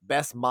the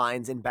best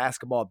minds in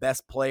basketball,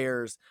 best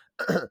players,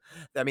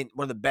 one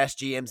of the best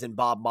GMs in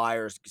Bob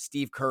Myers,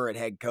 Steve Kerr at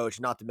head coach,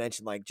 not to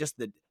mention like just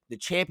the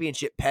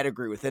championship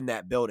pedigree within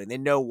that building. They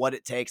know what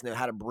it takes, know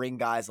how to bring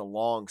guys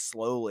along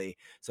slowly.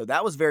 So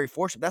that was very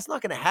fortunate. That's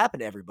not going to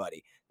happen to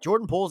everybody.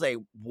 Jordan Poole's a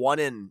 1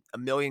 in a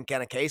million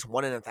kind of case,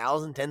 1 in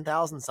 1,000,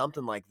 10,000,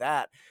 something like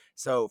that.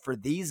 So for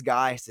these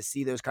guys to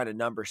see those kind of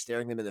numbers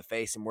staring them in the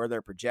face and where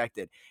they're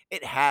projected,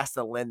 it has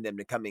to lend them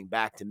to coming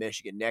back to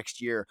Michigan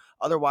next year.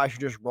 Otherwise,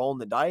 you're just rolling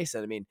the dice.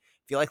 And if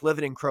you like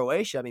living in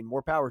Croatia,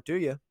 more power to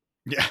you.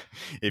 Yeah.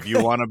 If you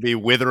want to be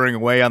withering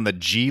away on the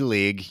G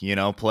League,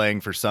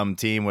 playing for some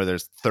team where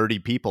there's 30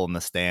 people in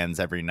the stands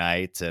every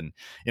night. And,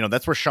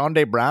 that's where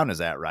Shondae Brown is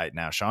at right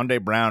now.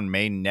 Shondae Brown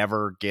may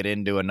never get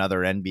into another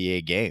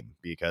NBA game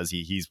because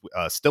he's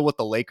still with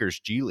the Lakers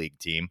G League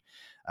team.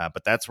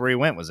 But that's where he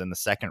went, was in the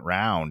second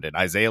round. And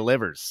Isaiah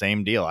Livers,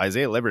 same deal.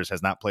 Isaiah Livers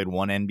has not played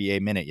 1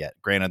 NBA minute yet.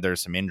 Granted,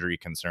 there's some injury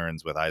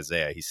concerns with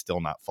Isaiah. He's still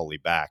not fully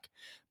back.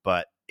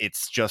 But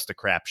it's just a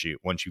crapshoot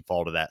once you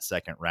fall to that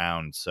second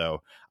round.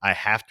 So I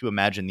have to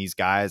imagine these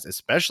guys,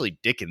 especially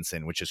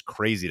Dickinson, which is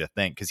crazy to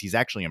think because he's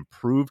actually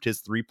improved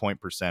his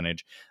 3-point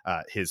percentage.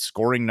 His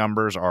scoring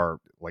numbers are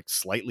like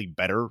slightly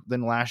better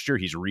than last year.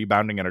 He's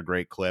rebounding at a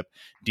great clip.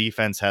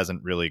 Defense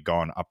hasn't really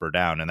gone up or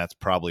down. And that's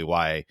probably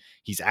why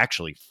he's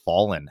actually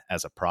fallen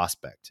as a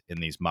prospect in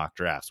these mock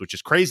drafts, which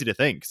is crazy to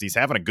think because he's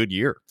having a good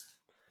year.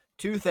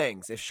 2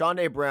 things. If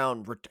Shondae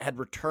Brown had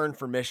returned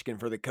for Michigan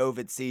for the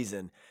COVID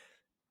season,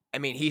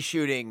 he's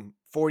shooting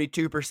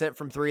 42%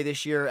 from 3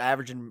 this year,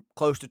 averaging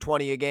close to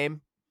 20 a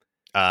game.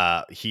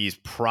 He's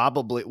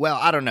probably,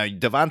 I don't know.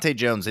 Devontae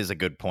Jones is a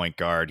good point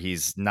guard.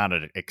 He's not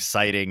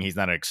exciting. He's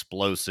not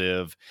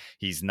explosive.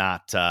 He's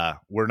not,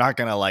 we're not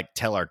going to like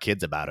tell our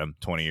kids about him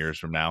 20 years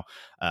from now.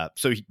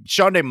 So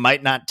Shondae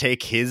might not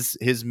take his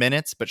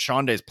minutes, but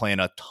Shondae's playing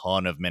a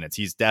ton of minutes.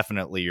 He's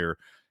definitely your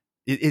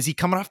Is he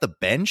coming off the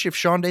bench if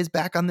Sean Day's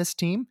back on this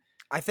team?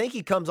 I think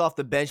he comes off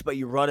the bench, but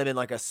you run him in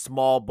like a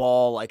small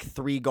ball, like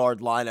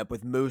 3-guard lineup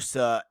with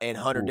Musa and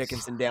Hunter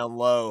Dickinson down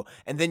low.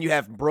 And then you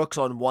have Brooks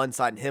on one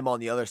side and him on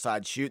the other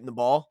side shooting the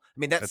ball. I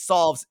mean, that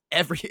solves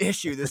every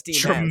issue this team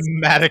has.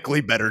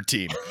 Dramatically better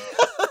team.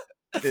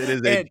 It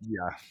is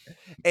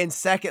And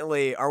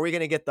secondly, are we going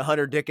to get the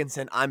Hunter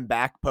Dickinson I'm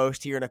back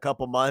post here in a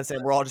couple months,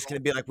 and we're all just going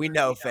to be like, we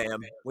know,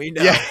 fam. We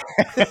know. Yeah.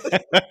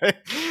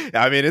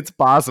 I mean, it's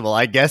possible.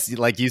 I guess,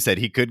 like you said,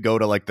 he could go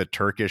to like the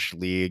Turkish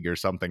league or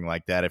something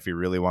like that if he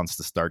really wants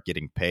to start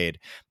getting paid.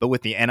 But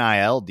with the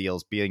NIL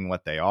deals being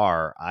what they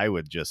are, I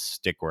would just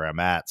stick where I'm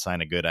at, sign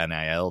a good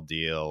NIL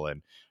deal,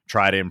 and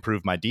try to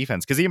improve my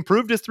defense, because he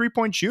improved his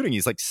 3-point shooting.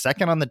 He's like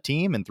second on the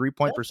team in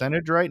 3-point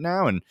percentage right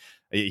now. And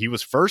he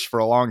was first for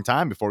a long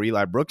time before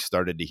Eli Brooks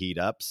started to heat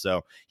up.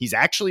 So he's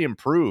actually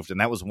improved. And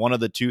that was one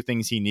of the 2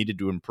 things he needed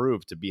to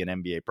improve to be an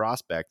NBA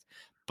prospect.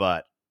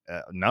 But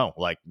no,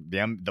 like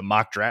the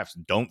mock drafts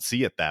don't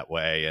see it that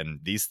way. And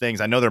these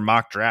things, I know they're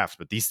mock drafts,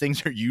 but these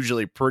things are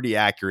usually pretty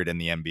accurate in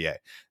the NBA.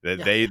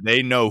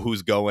 They know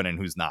who's going and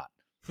who's not.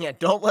 Yeah,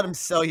 don't let them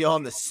sell you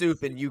on the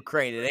soup in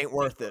Ukraine. It ain't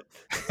worth it.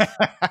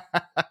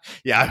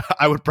 Yeah,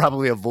 I would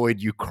probably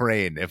avoid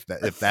Ukraine if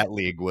that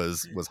league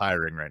was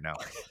hiring right now.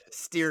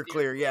 Steer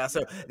clear. Yeah,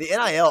 so the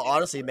NIL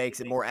honestly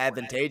makes it more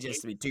advantageous,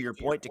 to your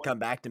point, to come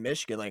back to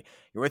Michigan. Like,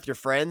 you're with your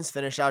friends,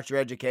 finish out your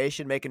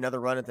education, make another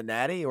run at the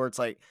Natty, or it's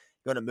like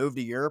going to move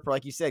to Europe, or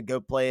like you said,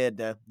 go play at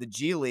the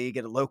G League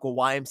at a local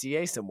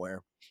YMCA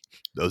somewhere.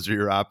 Those are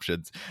your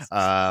options.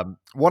 Want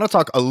to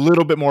talk a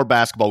little bit more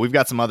basketball. We've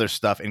got some other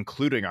stuff,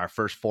 including our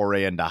first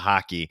foray into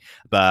hockey,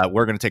 but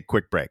we're going to take a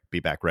quick break.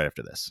 Be back right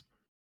after this.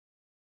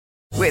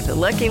 With the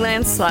Lucky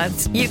Land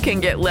Slots, you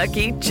can get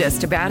lucky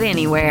just about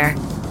anywhere.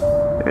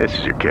 This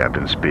is your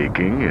captain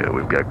speaking.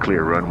 We've got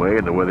clear runway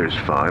and the weather's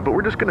fine, but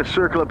we're just going to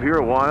circle up here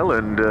a while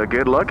and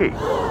get lucky.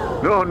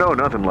 No,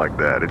 nothing like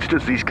that. It's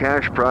just these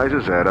cash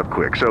prizes add up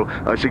quick. So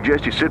I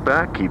suggest you sit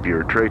back, keep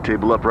your tray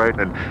table upright,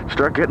 and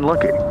start getting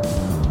lucky.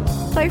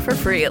 Play for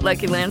free at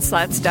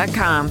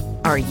LuckyLandSlots.com.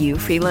 Are you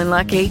feeling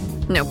lucky?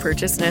 No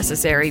purchase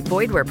necessary.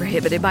 Void where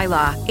prohibited by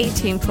law.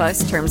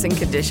 18+ terms and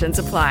conditions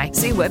apply.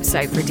 See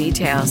website for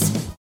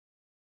details.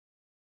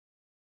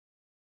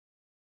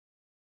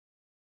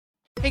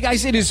 Hey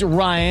guys, it is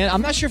Ryan.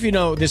 I'm not sure if you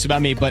know this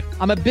about me, but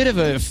I'm a bit of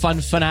a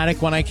fun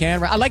fanatic when I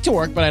can. I like to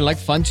work, but I like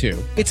fun too.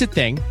 It's a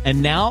thing.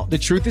 And now the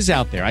truth is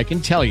out there. I can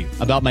tell you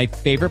about my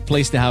favorite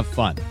place to have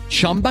fun.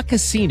 Chumba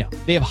Casino.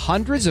 They have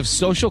hundreds of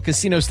social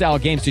casino style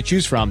games to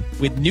choose from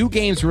with new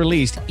games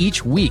released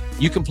each week.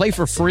 You can play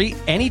for free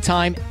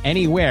anytime,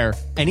 anywhere.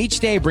 And each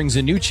day brings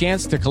a new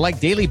chance to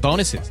collect daily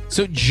bonuses.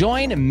 So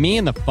join me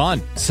in the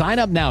fun. Sign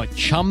up now at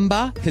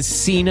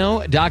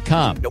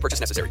ChumbaCasino.com. No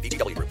purchase necessary.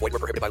 VGW Group. Void where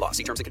prohibited by law.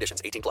 See terms and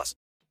conditions. 18+.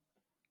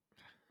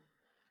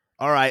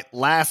 All right,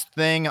 last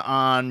thing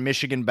on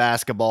Michigan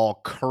basketball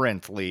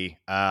currently.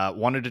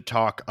 Wanted to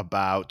talk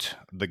about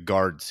the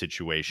guard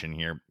situation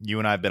here. You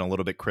and I have been a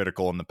little bit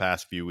critical in the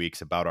past few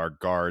weeks about our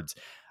guards.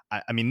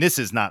 I mean, this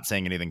is not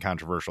saying anything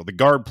controversial. The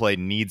guard play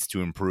needs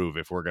to improve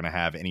if we're going to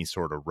have any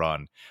sort of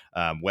run,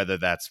 whether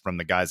that's from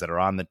the guys that are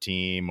on the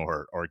team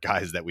or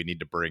guys that we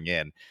need to bring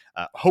in.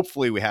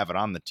 Hopefully we have it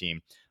on the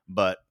team,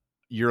 but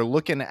you're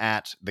looking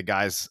at the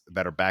guys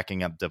that are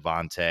backing up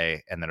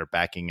Devontae and that are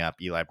backing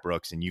up Eli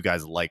Brooks, and you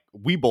guys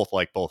we both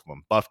like both of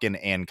them, Bufkin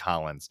and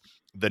Collins.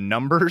 The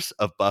numbers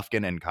of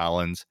Bufkin and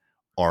Collins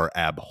are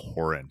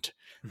abhorrent.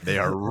 They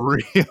are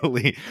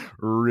really,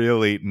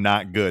 really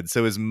not good.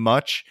 So as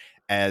much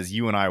as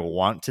you and I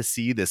want to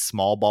see this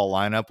small ball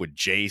lineup with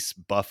Jace,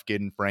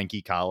 Bufkin,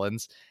 Frankie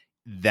Collins,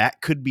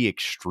 that could be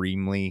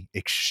extremely,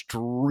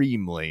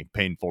 extremely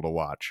painful to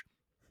watch.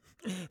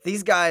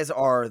 These guys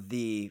are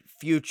the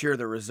future,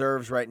 the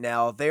reserves right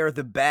now. They are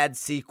the bad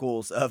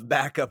sequels of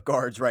backup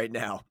guards right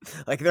now.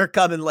 Like, they're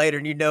coming later,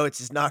 and you know it's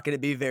just not going to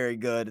be very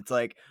good. It's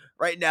like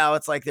right now,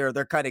 it's like they're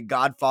kind of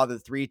Godfather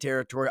 3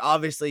 territory.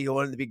 Obviously, you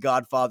wanted to be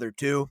Godfather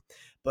 2,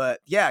 but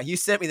yeah, you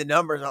sent me the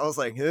numbers, and I was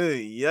like,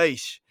 hey,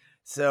 yeesh.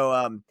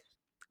 So,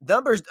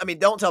 numbers, I mean,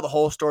 don't tell the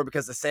whole story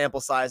because the sample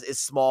size is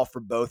small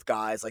for both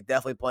guys, like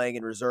definitely playing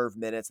in reserve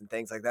minutes and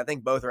things like that. I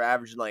think both are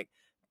averaging like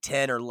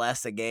 10 or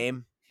less a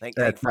game. I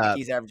think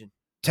Frankie's averaging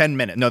 10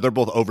 minutes. No, they're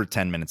both over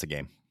 10 minutes a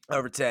game.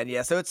 Over 10,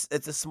 yeah. So it's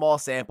a small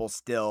sample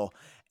still,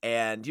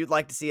 and you'd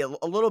like to see a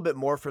little bit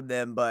more from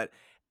them, but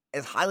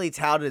as highly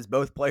touted as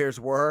both players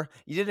were,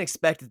 you didn't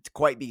expect it to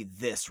quite be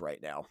this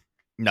right now.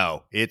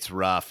 No, it's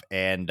rough.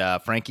 And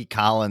Frankie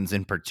Collins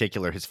in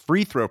particular, his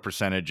free throw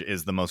percentage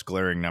is the most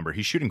glaring number.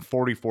 He's shooting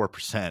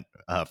 44%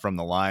 from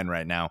the line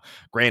right now.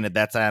 Granted,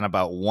 that's on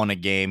about 1 a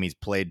game. He's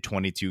played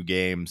 22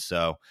 games,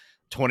 so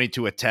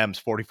 22 attempts,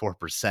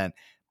 44%.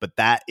 But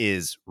that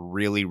is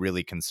really,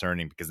 really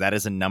concerning because that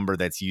is a number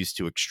that's used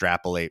to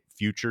extrapolate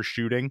future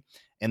shooting.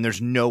 And there's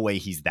no way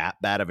he's that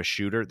bad of a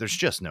shooter. There's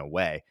just no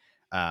way.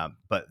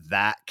 But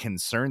that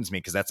concerns me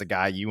because that's a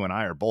guy you and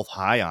I are both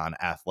high on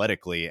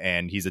athletically,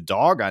 and he's a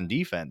dog on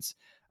defense.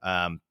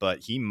 But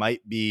he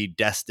might be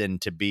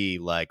destined to be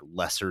like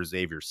lesser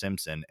Xavier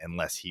Simpson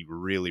unless he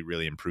really,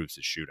 really improves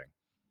his shooting.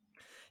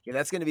 Yeah,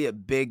 that's going to be a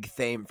big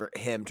thing for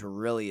him to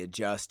really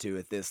adjust to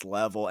at this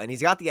level. And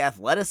he's got the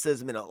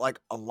athleticism and like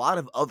a lot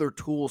of other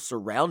tools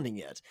surrounding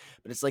it.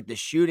 But it's like the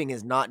shooting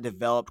has not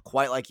developed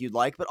quite like you'd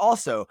like. But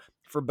also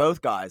for both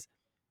guys,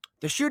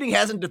 the shooting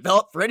hasn't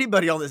developed for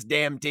anybody on this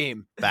damn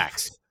team.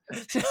 Facts.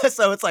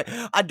 So it's like,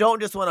 I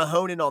don't just want to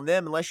hone in on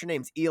them unless your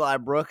name's Eli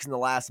Brooks in the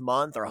last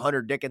month or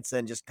Hunter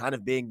Dickinson just kind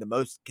of being the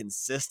most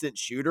consistent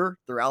shooter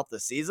throughout the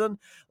season.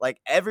 Like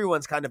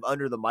everyone's kind of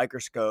under the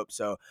microscope.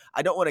 So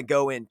I don't want to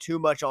go in too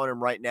much on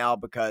him right now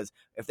because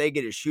if they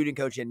get a shooting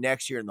coach in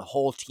next year and the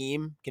whole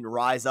team can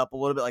rise up a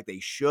little bit like they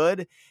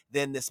should,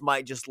 then this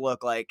might just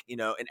look like,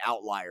 an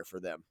outlier for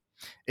them.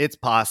 It's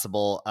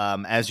possible.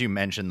 As you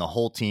mentioned, the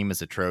whole team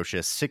is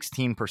atrocious.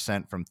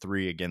 16% from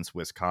three against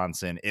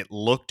Wisconsin. It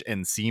looked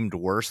and seemed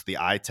worse. The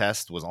eye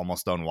test was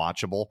almost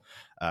unwatchable.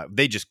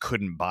 They just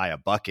couldn't buy a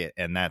bucket,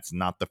 and that's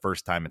not the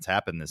first time it's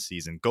happened this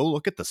season. Go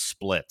look at the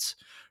splits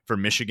for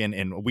Michigan,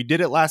 and we did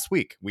it last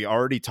week. We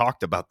already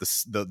talked about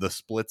the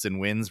splits in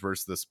wins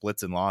versus the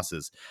splits in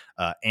losses.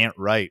 Ant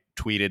Wright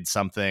tweeted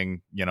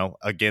something,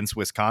 against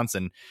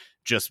Wisconsin,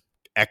 just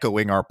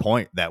echoing our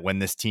point that when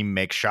this team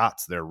makes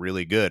shots, they're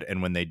really good.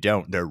 And when they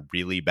don't, they're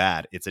really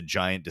bad. It's a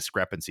giant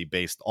discrepancy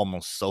based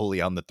almost solely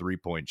on the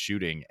 3-point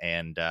shooting.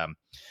 And I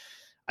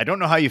don't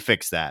know how you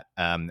fix that.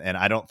 And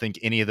I don't think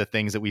any of the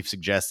things that we've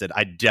suggested,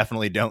 I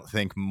definitely don't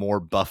think more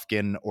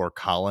Bufkin or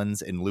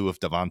Collins in lieu of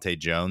Devontae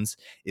Jones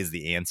is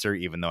the answer,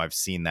 even though I've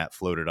seen that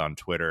floated on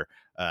Twitter.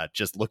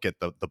 Just look at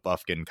the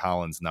Bufkin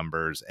Collins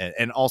numbers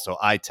and also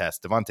eye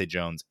test. Devontae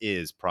Jones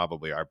is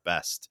probably our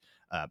best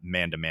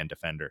man-to-man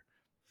defender.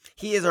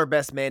 He is our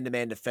best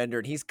man-to-man defender,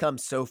 and he's come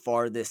so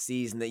far this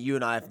season that you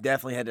and I have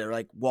definitely had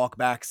to walk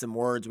back some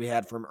words we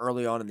had from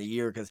early on in the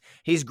year because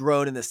he's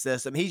grown in the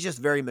system. He's just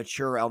very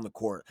mature on the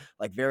court,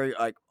 very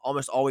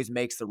almost always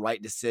makes the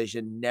right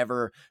decision.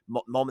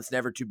 Moments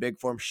never too big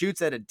for him.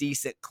 Shoots at a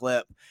decent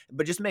clip,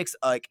 but just makes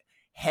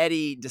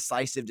heady,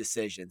 decisive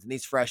decisions. And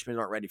these freshmen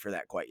aren't ready for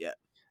that quite yet.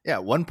 Yeah,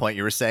 at one point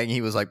you were saying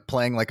he was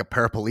playing like a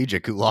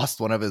paraplegic who lost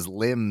one of his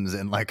limbs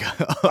in all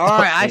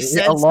right, I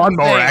said a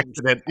lawnmower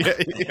accident.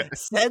 Yeah.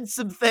 Said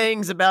some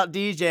things about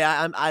DJ.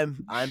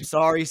 I'm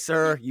sorry,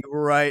 sir. You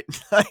were right.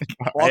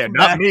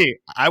 Not me.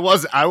 I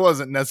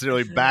wasn't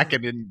necessarily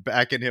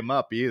backing him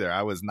up either.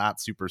 I was not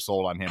super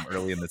sold on him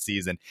early in the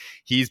season.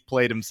 He's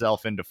played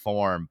himself into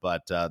form,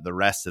 but the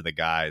rest of the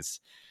guys,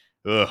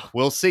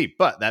 we'll see.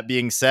 But that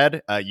being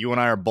said, you and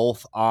I are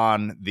both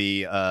on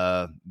the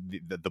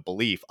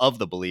belief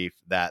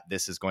that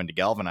this is going to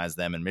galvanize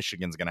them and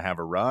Michigan's going to have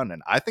a run.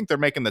 And I think they're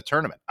making the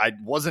tournament. I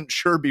wasn't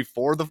sure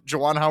before the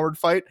Juwan Howard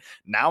fight.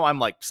 Now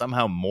I'm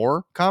somehow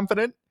more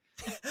confident.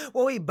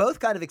 Well, we both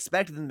kind of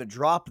expected them to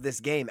drop this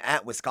game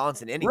at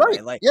Wisconsin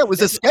anyway. Right. It was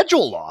a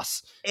schedule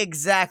loss.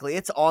 Exactly.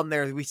 It's on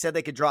there. We said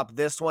they could drop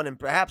this one and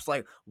perhaps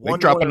one they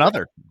drop more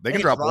another. They can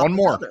drop one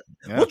more.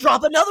 Yeah. We'll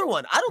drop another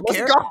one. I don't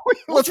care.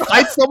 Let's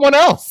fight someone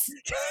else.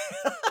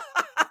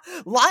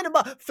 Line them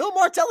up. Phil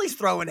Martelli's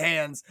throwing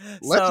hands.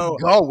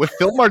 Let's go with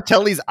Phil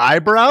Martelli's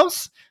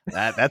eyebrows.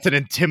 That's an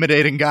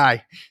intimidating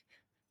guy.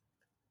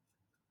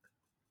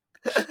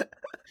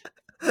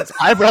 His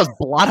eyebrows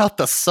blot out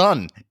the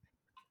sun.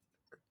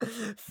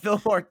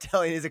 Phil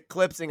Martelli is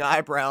eclipsing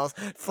eyebrows,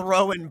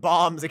 throwing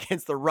bombs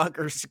against the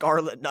Rutgers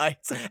Scarlet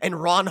Knights and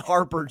Ron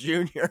Harper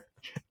Jr.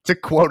 To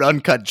quote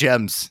Uncut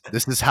Gems,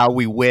 this is how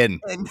we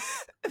win. And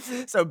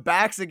so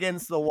backs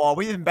against the wall.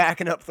 We've been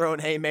backing up throwing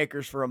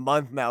haymakers for a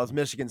month now as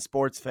Michigan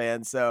sports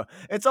fans. So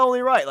it's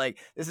only right.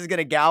 This is going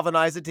to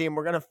galvanize the team.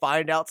 We're going to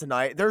find out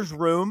tonight. There's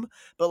room.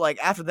 But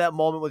after that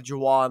moment with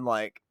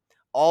Juwan,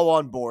 all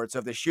on board. So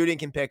if the shooting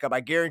can pick up,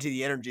 I guarantee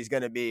the energy is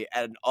going to be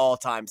at an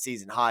all-time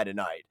season high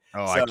tonight.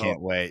 Oh, I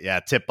can't wait.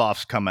 Yeah,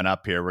 tip-off's coming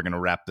up here. We're going to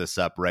wrap this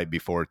up right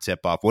before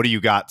tip-off. What do you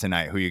got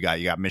tonight? Who you got?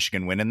 You got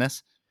Michigan winning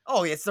this?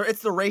 Oh, it's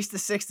the race to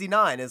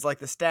 69 is the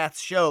stats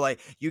show.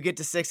 You get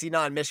to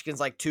 69,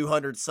 Michigan's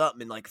 200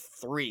 something in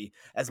 3,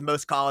 as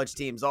most college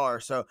teams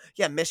are. So,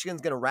 yeah,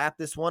 Michigan's going to wrap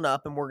this one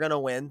up, and we're going to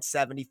win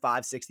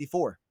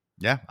 75-64.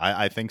 Yeah,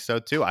 I think so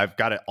too. I've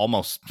got it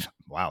almost.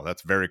 Wow,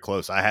 that's very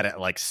close. I had it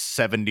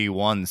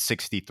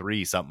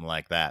 71-63, something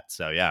like that.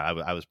 So yeah,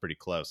 I was pretty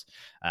close.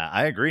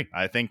 I agree.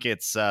 I think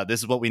it's this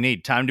is what we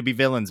need. Time to be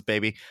villains,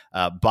 baby.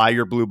 Buy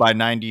your Blue by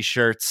 90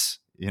 shirts.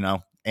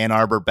 Ann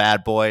Arbor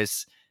bad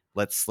boys.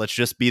 Let's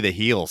just be the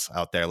heels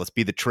out there. Let's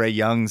be the Trae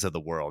Youngs of the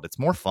world. It's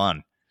more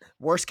fun.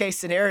 Worst case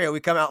scenario, we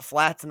come out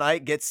flat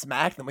tonight, get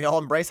smacked, and we all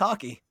embrace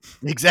hockey.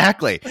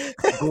 Exactly.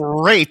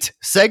 Great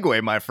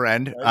segue, my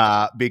friend,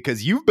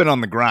 because you've been on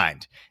the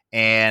grind.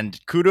 And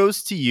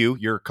kudos to you.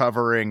 You're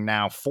covering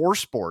now 4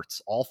 sports,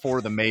 all 4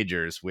 of the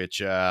majors, which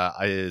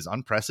is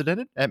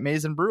unprecedented at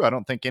Maize n Brew. I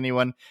don't think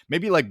anyone,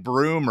 maybe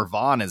Broom or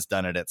Vaughn has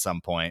done it at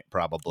some point,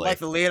 probably. Like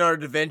the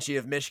Leonardo da Vinci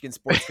of Michigan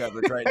sports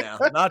coverage right now.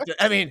 Not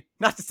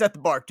to set the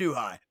bar too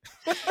high.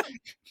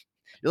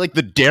 You're like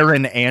the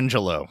Darren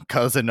Angelo,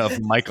 cousin of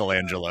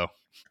Michelangelo.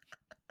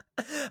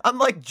 I'm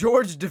like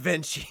George da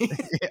Vinci.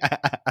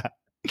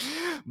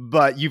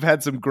 But you've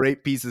had some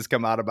great pieces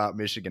come out about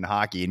Michigan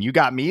hockey, and you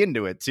got me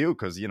into it too,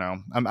 because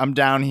I'm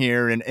down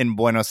here in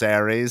Buenos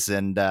Aires,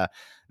 and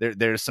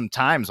there's some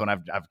times when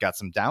I've got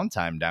some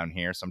downtime down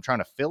here, so I'm trying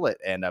to fill it,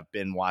 and I've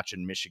been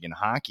watching Michigan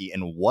hockey,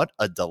 and what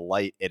a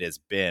delight it has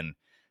been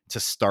to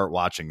start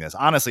watching this.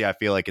 Honestly, I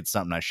feel like it's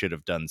something I should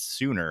have done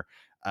sooner.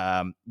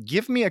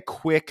 Give me a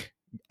quick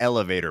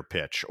elevator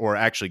pitch, or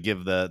actually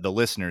give the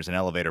listeners an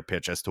elevator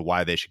pitch as to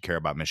why they should care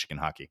about Michigan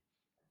hockey.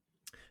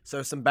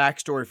 So some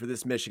backstory for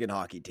this Michigan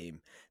hockey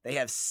team. They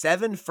have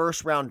 7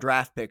 first-round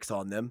draft picks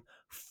on them,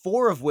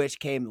 4 of which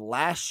came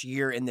last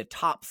year in the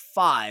top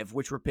 5,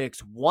 which were picks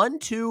 1,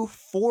 2,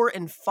 4,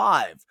 and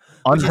 5.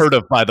 Unheard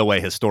of, by the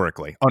way,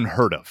 historically.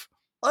 Unheard of.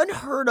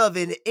 Unheard of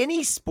in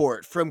any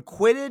sport, from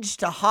Quidditch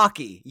to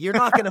hockey. You're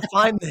not going to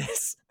find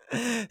this.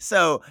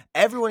 So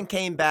everyone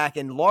came back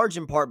in large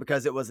in part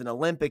because it was an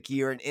Olympic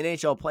year and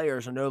NHL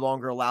players are no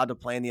longer allowed to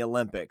play in the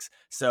Olympics.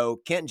 So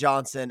Kent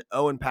Johnson,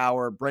 Owen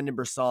Power, Brendan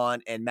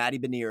Brisson, and Matty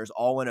Beniers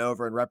all went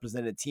over and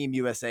represented Team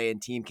USA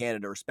and Team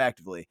Canada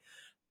respectively.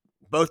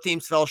 Both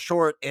teams fell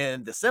short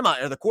in the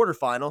the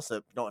quarterfinal, so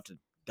you don't have to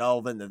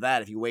delve into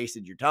that if you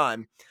wasted your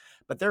time.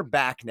 But they're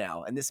back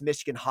now, and this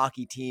Michigan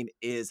hockey team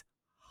is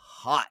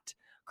hot.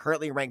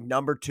 Currently ranked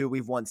number 2.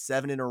 We've won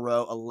 7 in a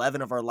row,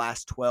 11 of our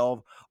last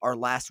 12. Our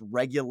last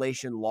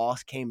regulation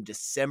loss came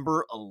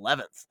December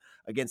 11th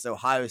against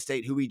Ohio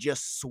State, who we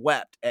just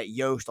swept at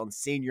Yost on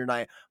senior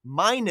night,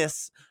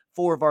 minus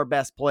 4 of our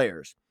best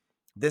players.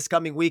 This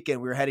coming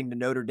weekend, we're heading to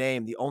Notre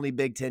Dame, the only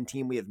Big Ten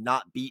team we have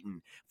not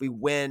beaten. If we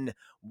win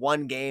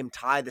one game,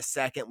 tie the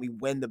second, we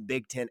win the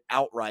Big Ten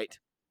outright,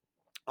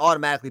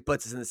 automatically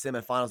puts us in the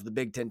semifinals of the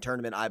Big Ten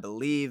tournament, I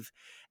believe.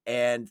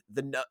 And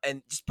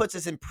just puts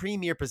us in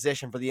premier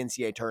position for the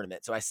NCAA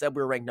tournament. So I said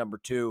we were ranked number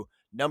 2.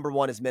 Number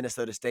 1 is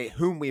Minnesota State,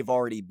 whom we've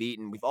already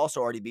beaten. We've also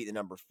already beat the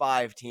number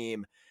 5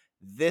 team.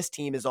 This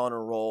team is on a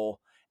roll,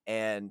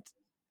 and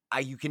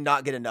you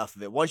cannot get enough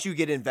of it. Once you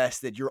get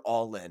invested, you're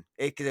all in.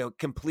 It's a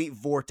complete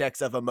vortex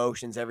of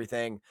emotions,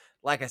 everything.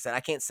 Like I said, I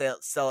can't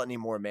sell it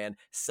anymore, man.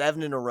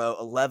 7 in a row,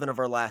 11 of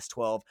our last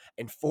 12,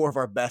 and 4 of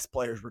our best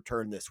players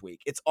returned this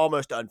week. It's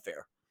almost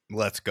unfair.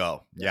 Let's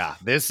go. Yeah,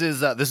 this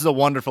is a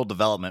wonderful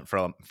development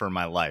for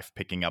my life,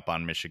 picking up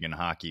on Michigan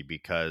hockey,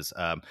 because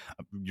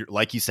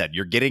like you said,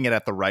 you're getting it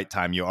at the right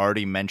time. You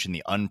already mentioned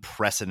the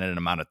unprecedented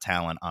amount of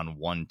talent on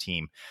one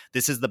team.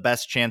 This is the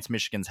best chance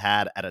Michigan's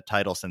had at a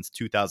title since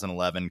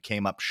 2011.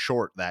 Came up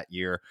short that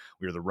year.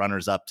 We were the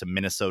runners up to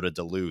Minnesota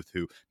Duluth,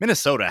 who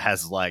Minnesota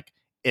has like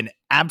an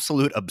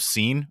absolute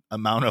obscene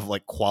amount of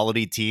like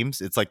quality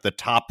teams. It's like the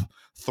top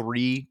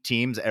 3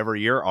 teams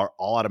every year are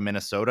all out of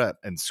Minnesota,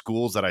 and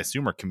schools that I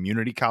assume are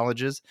community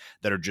colleges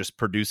that are just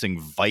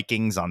producing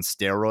Vikings on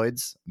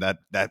steroids that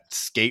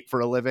skate for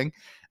a living.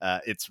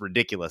 It's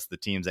ridiculous, the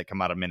teams that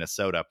come out of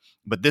Minnesota.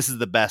 But this is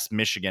the best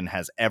Michigan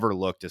has ever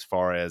looked as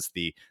far as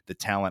the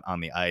talent on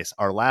the ice.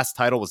 Our last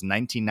title was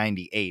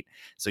 1998.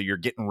 So you're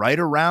getting right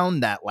around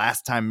that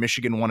last time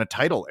Michigan won a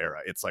title era.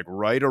 It's like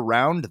right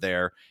around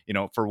there,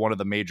 for one of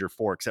the major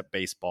 4, except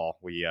baseball.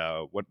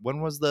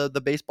 When was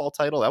the baseball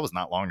title? That was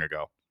not long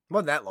ago.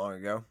 Wasn't that long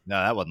ago.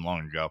 No, that wasn't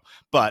long ago.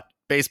 But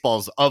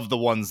baseball's of the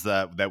ones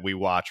that we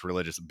watch,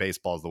 religious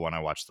baseball is the one I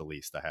watch the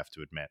least, I have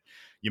to admit.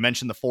 You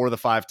mentioned the 4 of the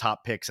 5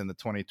 top picks in the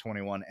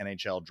 2021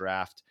 NHL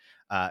draft.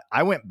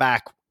 I went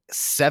back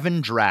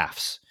 7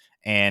 drafts,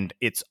 and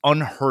it's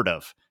unheard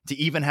of to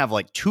even have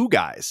like 2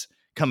 guys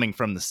coming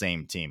from the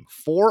same team.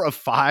 4 of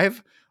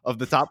 5 of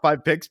the top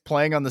 5 picks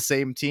playing on the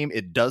same team.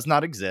 It does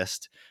not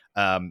exist.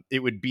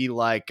 It would be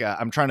like,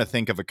 I'm trying to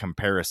think of a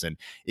comparison.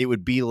 It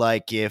would be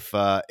like if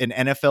an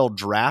NFL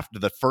draft,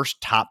 the first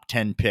top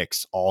 10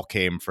 picks all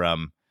came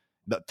from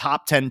the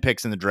top 10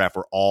 picks in the draft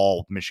were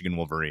all Michigan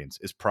Wolverines,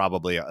 is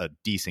probably a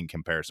decent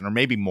comparison, or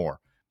maybe more.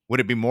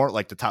 Would it be more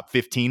like the top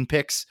 15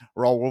 picks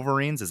were all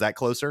Wolverines? Is that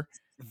closer?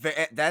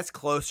 That's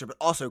closer, but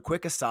also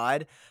quick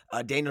aside,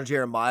 Daniel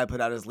Jeremiah put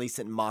out his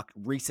recent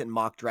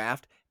mock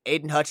draft.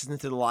 Aiden Hutchinson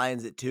to the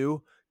Lions at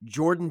 2.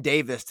 Jordan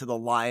Davis to the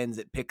Lions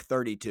at pick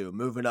 32,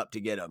 moving up to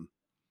get him.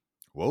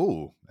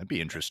 Whoa, that'd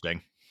be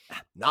interesting.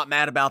 Not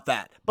mad about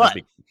that. But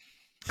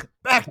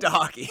back to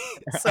hockey.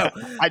 So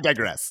I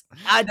digress.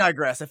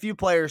 A few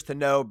players to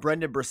know: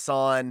 Brendan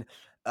Brisson,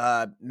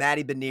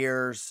 Matty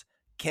Beniers,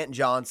 Kent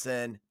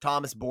Johnson,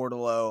 Thomas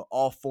Bordelot,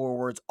 all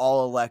forwards,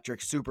 all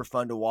electric, super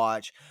fun to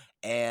watch.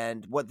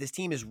 And what this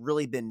team has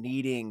really been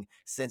needing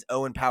since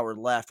Owen Power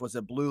left was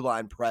a blue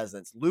line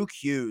presence. Luke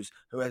Hughes,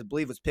 who I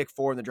believe was picked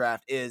 4 in the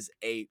draft, is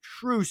a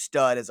true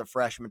stud as a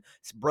freshman.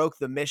 Broke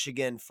the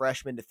Michigan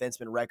freshman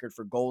defenseman record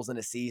for goals in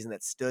a season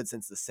that stood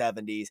since the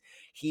 70s.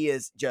 He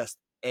is just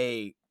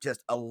a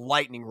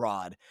lightning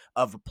rod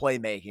of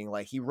playmaking.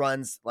 Like, he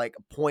runs like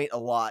a point a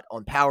lot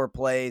on power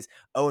plays.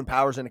 Owen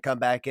Power's going to come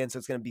back in, so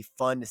it's going to be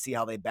fun to see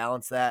how they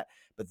balance that.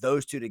 But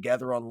those two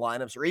together on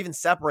lineups, or even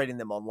separating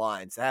them on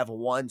lines, to have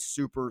one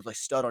super like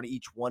stud on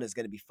each one is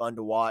going to be fun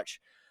to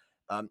watch.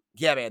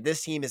 Yeah, man,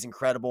 this team is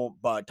incredible.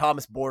 But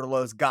Thomas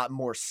Bordelot's got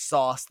more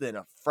sauce than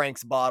a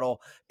Frank's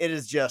bottle. It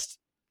is just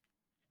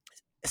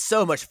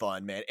So much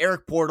fun, man.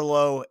 Eric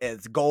Portolo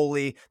as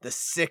goalie, the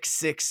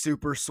 6'6"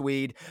 super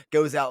Swede,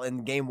 goes out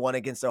in game 1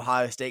 against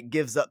Ohio State,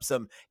 gives up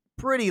some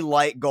pretty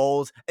light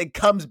goals, and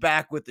comes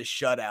back with the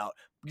shutout.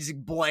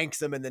 Just blanks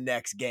them in the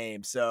next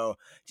game. So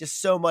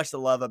just so much to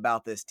love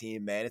about this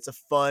team, man. It's a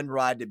fun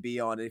ride to be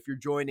on. And if you're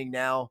joining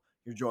now,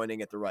 you're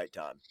joining at the right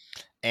time.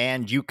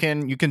 And you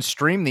can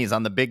stream these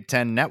on the Big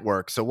Ten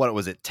Network. So what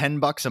was it,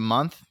 $10 a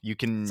month? You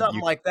can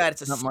something like that.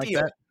 It's a steal. Like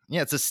that.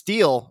 Yeah, it's a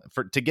steal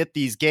to get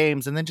these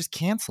games, and then just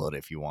cancel it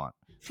if you want.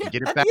 You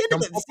get it back.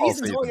 The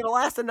season's only going to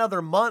last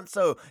another month,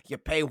 so you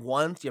pay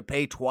once, you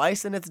pay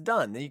twice, and it's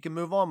done. Then you can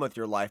move on with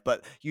your life.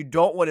 But you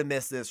don't want to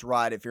miss this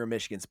ride if you're a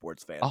Michigan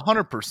sports fan.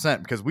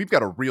 100%, because we've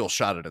got a real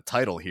shot at a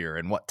title here.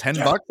 And what,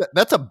 $10?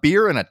 That's a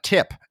beer and a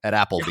tip at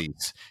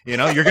Applebee's. You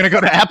know, you're going to go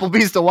to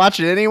Applebee's to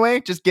watch it anyway.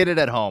 Just get it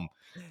at home.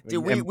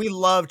 Dude, we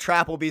love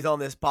Trapplebee's on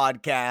this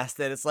podcast,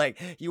 and it's like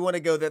you want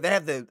to go there. They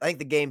have I think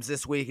the games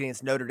this week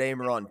against Notre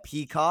Dame are on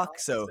Peacock.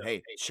 So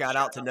hey, shout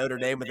out to Notre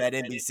Dame with that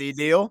NBC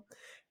deal.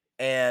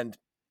 And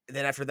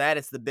then after that,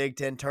 it's the Big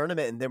Ten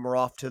tournament, and then we're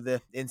off to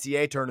the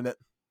NCAA tournament.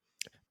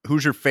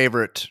 Who's your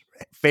favorite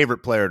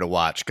player to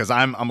watch? Because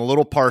I'm a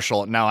little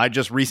partial now. I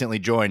just recently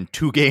joined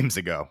 2 games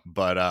ago,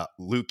 but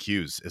Luke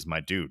Hughes is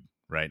my dude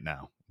right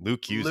now.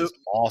 Luke Hughes is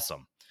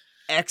awesome.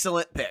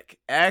 Excellent pick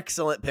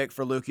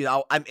for Luke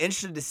Hughes. I'm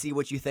interested to see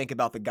what you think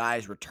about the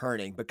guys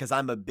returning, because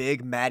I'm a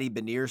big Matty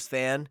Beniers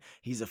fan.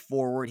 He's a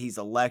forward. He's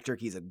electric.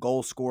 He's a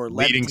goal scorer.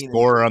 Leading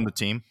scorer on the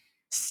team.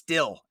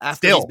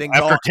 After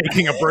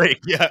taking a break.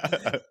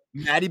 Yeah.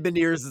 Matty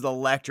Beniers is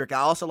electric. I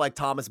also like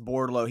Thomas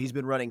Bordeleau. He's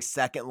been running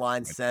second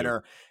line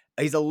center.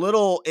 He's a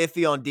little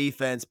iffy on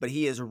defense, but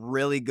he is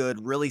really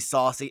good, really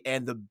saucy,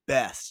 and the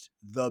best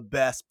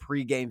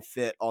pregame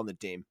fit on the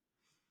team.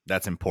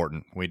 That's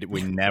important. We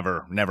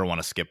never want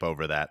to skip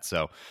over that.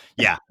 So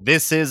yeah,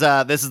 this is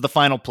the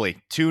final plea.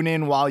 Tune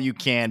in while you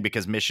can,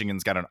 because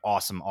Michigan's got an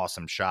awesome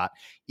shot.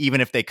 Even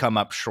if they come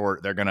up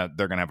short, they're gonna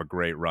have a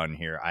great run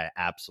here. I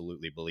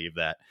absolutely believe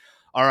that.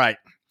 All right,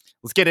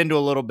 let's get into a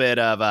little bit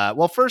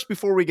of first,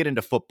 before we get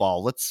into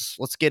football, let's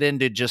get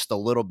into just a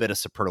little bit of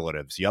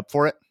superlatives. You up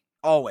for it?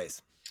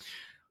 Always.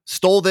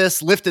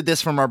 Lifted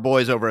this from our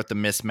boys over at the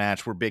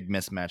Mismatch. We're big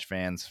Mismatch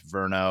fans,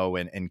 Verno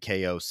and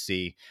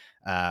KOC.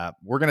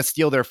 We're going to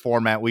steal their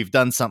format. We've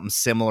done something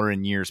similar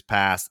in years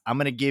past. I'm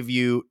going to give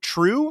you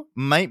true,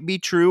 might be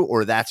true,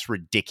 or that's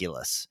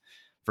ridiculous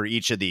for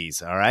each of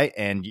these. All right.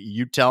 And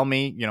you tell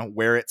me,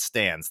 where it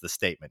stands, the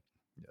statement.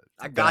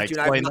 I got you.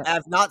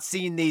 I've not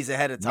seen these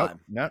ahead of time.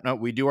 No.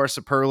 We do our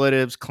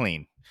superlatives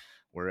clean.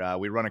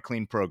 We run a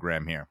clean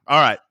program here. All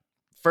right.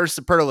 First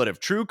superlative,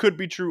 true, could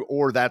be true,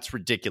 or that's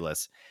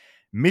ridiculous.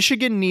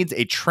 Michigan needs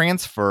a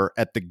transfer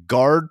at the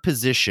guard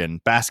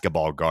position,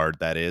 basketball guard,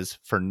 that is,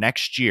 for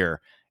next year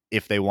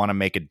if they want to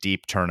make a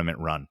deep tournament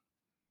run.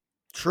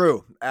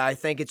 True. I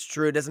think it's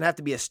true. It doesn't have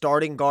to be a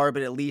starting guard,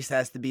 but at least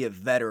has to be a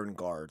veteran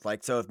guard.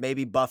 So if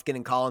maybe Bufkin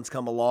and Collins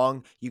come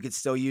along, you could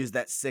still use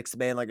that 6th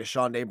man like a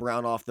Shondae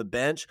Brown off the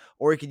bench,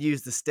 or you could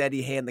use the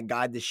steady hand to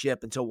guide the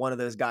ship until one of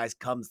those guys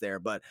comes there.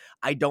 But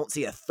I don't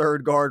see a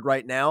third guard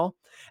right now,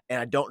 and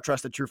I don't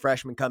trust a true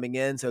freshman coming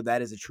in, so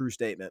that is a true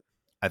statement.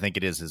 I think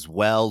it is as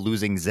well.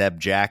 Losing Zeb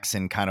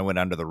Jackson kind of went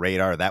under the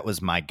radar. That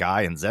was my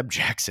guy, and Zeb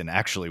Jackson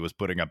actually was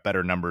putting up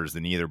better numbers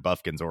than either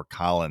Bufkins or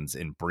Collins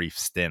in brief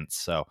stints.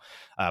 So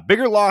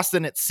bigger loss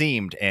than it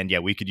seemed. And yeah,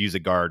 we could use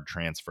a guard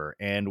transfer,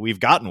 and we've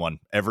gotten one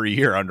every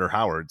year under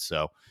Howard.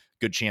 So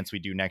good chance we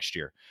do next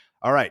year.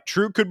 All right.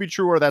 True, could be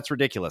true, or that's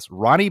ridiculous.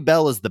 Ronnie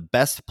Bell is the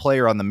best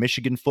player on the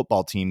Michigan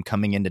football team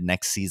coming into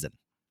next season.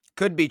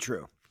 Could be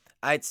true.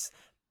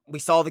 We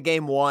saw the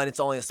game 1.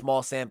 It's only a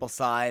small sample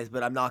size,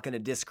 but I'm not going to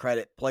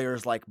discredit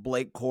players like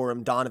Blake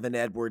Corum, Donovan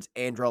Edwards,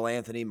 Andrell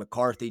Anthony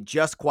McCarthy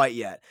just quite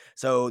yet.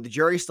 So the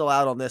jury's still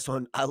out on this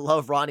one. I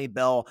love Ronnie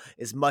Bell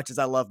as much as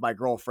I love my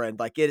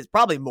girlfriend. It is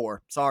probably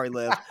more. Sorry,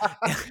 Liv.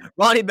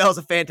 Ronnie Bell's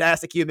a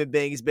fantastic human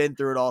being. He's been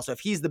through it all. So if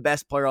he's the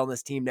best player on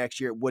this team next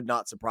year, it would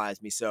not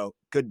surprise me. So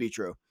could be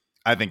true.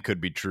 I think could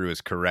be true is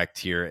correct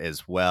here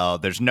as well.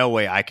 There's no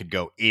way I could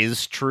go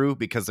is true,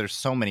 because there's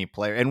so many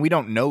players, and we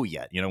don't know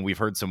yet. We've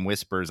heard some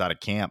whispers out of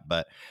camp,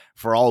 but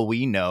for all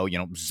we know,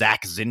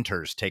 Zach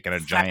Zinter's taking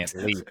a giant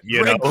leap.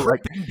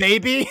 Crippen,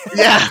 baby.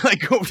 Yeah,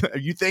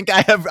 you think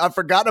I've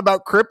forgotten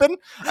about Crippen?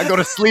 I go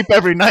to sleep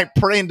every night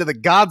praying to the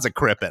gods of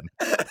Crippen.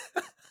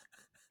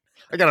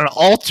 I got an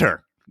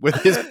altar with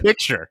his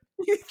picture.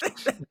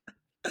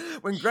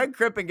 When Greg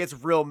Crippen gets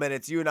real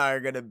minutes, you and I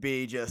are going to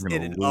be just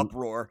in an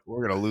uproar.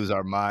 We're going to lose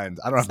our minds.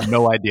 I don't have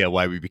no idea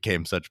why we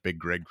became such big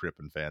Greg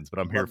Crippen fans, but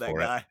I'm here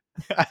for it.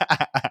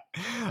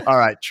 All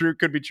right. True,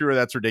 could be true, or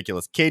that's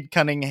ridiculous. Cade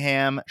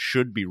Cunningham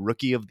should be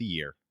Rookie of the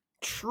Year.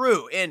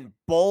 True, in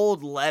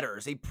bold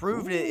letters. He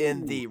proved it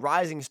in the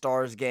Rising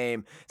Stars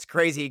game. It's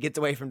crazy. He gets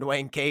away from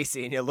Dwayne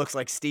Casey, and it looks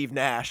like Steve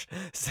Nash.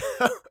 So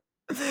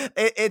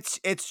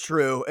it's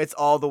true. It's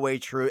all the way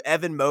true.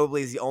 Evan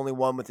Mobley is the only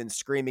one within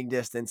screaming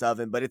distance of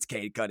him, but it's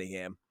Cade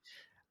Cunningham.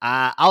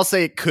 I'll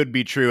say it could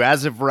be true.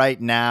 As of right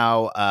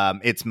now,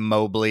 it's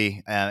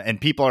Mobley, and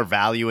people are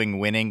valuing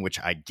winning, which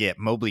I get.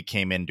 Mobley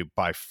came into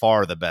by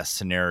far the best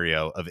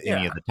scenario of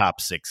any of the top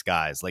 6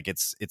 guys. Like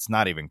it's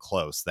not even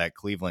close. That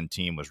Cleveland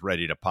team was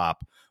ready to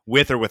pop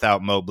with or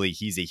without Mobley.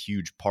 He's a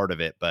huge part of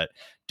it. But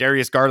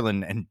Darius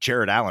Garland and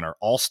Jared Allen are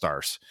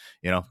all-stars.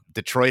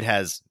 Detroit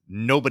has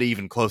nobody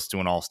even close to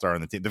an all-star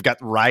on the team. They've got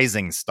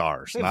rising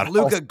stars, not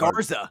Luka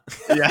Garza.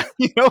 Yeah,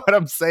 you know what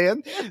I'm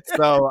saying?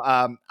 So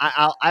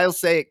I'll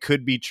say it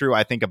could be true.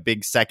 I think a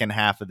big second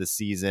half of the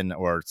season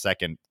or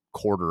second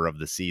quarter of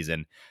the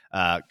season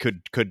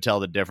could tell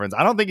the difference.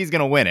 I don't think he's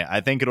going to win it.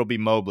 I think it'll be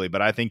Mobley,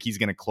 but I think he's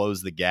going to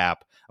close the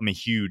gap. I'm a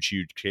huge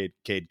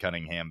Cade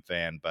Cunningham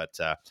fan, but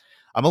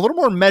I'm a little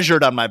more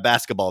measured on my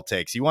basketball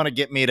takes. You want to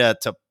get me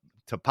to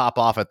pop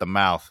off at the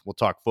mouth? We'll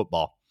talk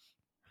football.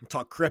 We'll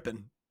talk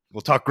Crippen.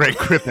 We'll talk Greg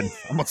Crippen.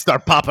 I'm going to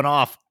start popping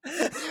off.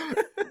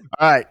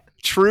 All right.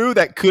 True,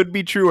 that could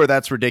be true, or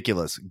that's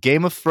ridiculous.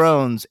 Game of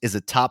Thrones is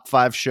a top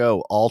 5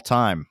 show all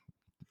time.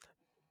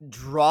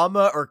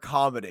 Drama or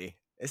comedy?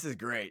 This is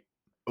great.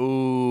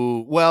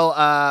 Ooh,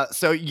 well,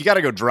 so you got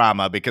to go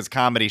drama because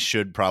comedy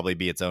should probably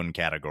be its own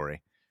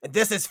category. And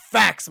this is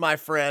facts, my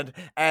friend.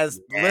 As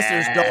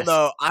listeners don't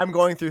know, I'm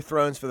going through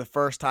Thrones for the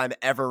first time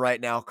ever right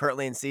now,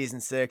 currently in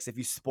season 6. If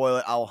you spoil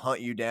it, I'll hunt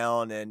you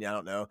down and, I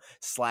don't know,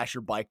 slash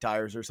your bike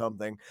tires or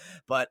something.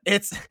 But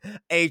it's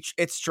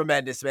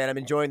tremendous, man. I'm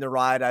enjoying the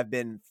ride. I've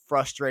been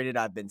frustrated.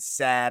 I've been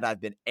sad.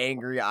 I've been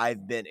angry.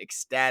 I've been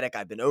ecstatic.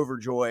 I've been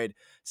overjoyed.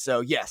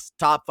 So, yes,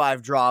 top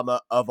 5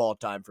 drama of all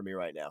time for me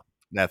right now.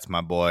 That's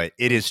my boy.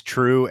 It is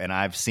true, and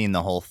I've seen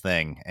the whole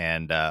thing,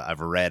 and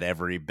I've read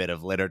every bit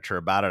of literature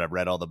about it. I've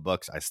read all the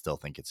books. I still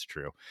think it's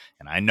true,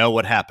 and I know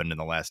what happened in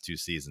the last 2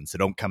 seasons, so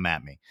don't come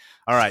at me.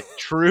 All right,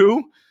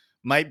 true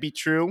might be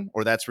true,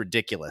 or that's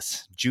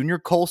ridiculous. Junior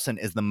Colson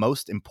is the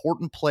most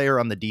important player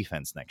on the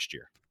defense next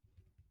year.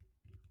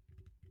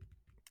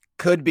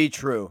 Could be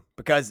true,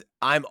 because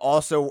I'm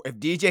also, if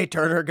DJ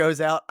Turner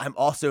goes out, I'm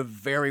also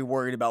very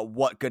worried about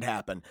what could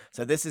happen.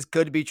 So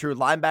could be true.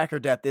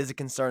 Linebacker depth is a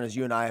concern, as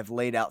you and I have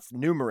laid out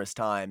numerous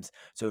times.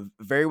 So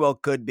very well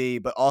could be,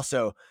 but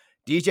also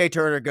DJ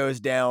Turner goes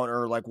down,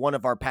 or like one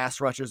of our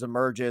pass rushers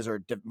emerges,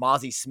 or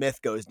Mozzie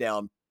Smith goes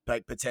down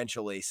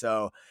potentially.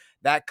 So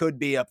that could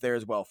be up there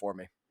as well for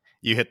me.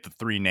 You hit the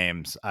 3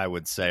 names I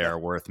would say are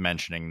worth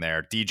mentioning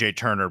there. DJ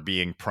Turner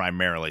being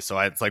primarily. So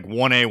it's like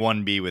 1A,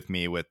 1B with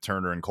me with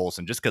Turner and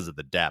Colson just because of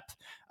the depth.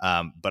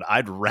 But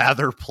I'd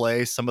rather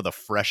play some of the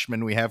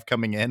freshmen we have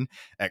coming in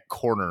at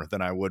corner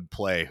than I would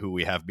play who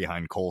we have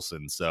behind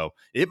Colson. So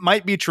it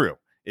might be true.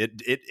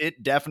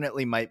 It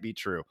definitely might be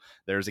true.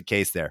 There's a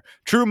case there.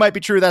 True might be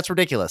true. That's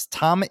ridiculous.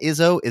 Tom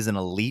Izzo is an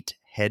elite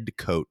head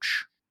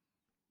coach.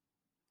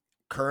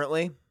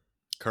 Currently.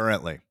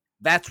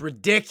 That's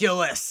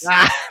ridiculous.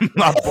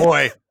 My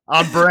boy,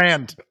 on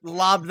brand.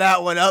 Lob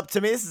that one up to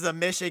me. This is a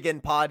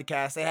Michigan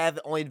podcast. They have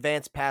only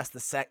advanced past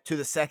to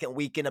the second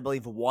weekend, I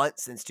believe,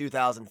 once since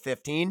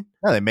 2015.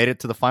 Yeah, they made it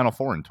to the Final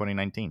Four in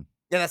 2019.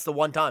 Yeah, that's the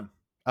one time.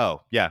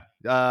 Oh, yeah.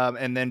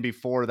 And then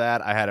before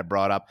that, I had it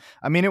brought up.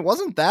 I mean, it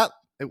wasn't that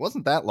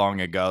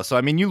long ago. So,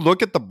 I mean, you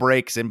look at the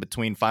breaks in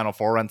between Final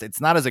Four runs,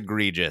 it's not as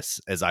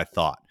egregious as I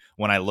thought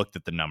when I looked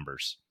at the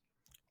numbers.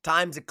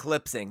 Time's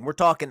eclipsing. We're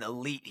talking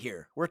elite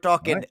here. We're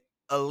talking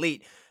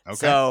elite. Okay.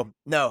 So,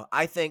 no,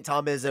 I think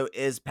Tom Izzo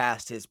is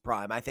past his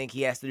prime. I think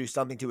he has to do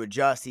something to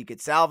adjust. He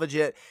could salvage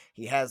it.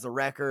 He has the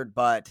record,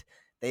 but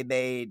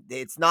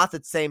it's not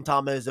the same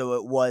Tom Izzo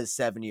it was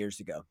 7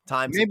 years ago.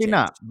 Maybe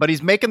not, but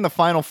he's making the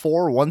Final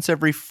Four once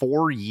every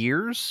 4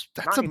 years.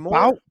 That's not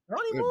about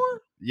not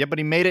anymore. Yeah, but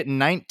he made it in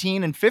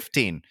 19 and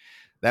 15.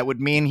 That would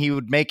mean he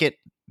would make it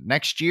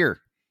next year.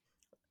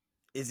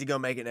 Is he gonna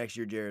make it next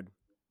year, Jared?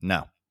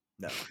 No.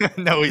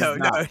 No, he's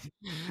not.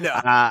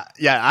 No.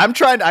 Yeah, I'm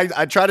trying.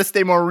 I try to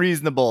stay more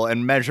reasonable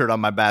and measured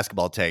on my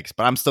basketball takes,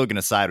 but I'm still going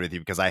to side with you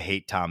because I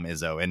hate Tom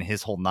Izzo and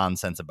his whole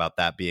nonsense about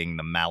that being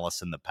the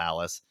malice in the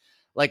palace.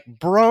 Like,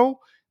 bro,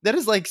 that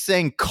is like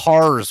saying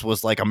Cars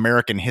was like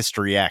American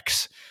History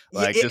X.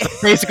 Like,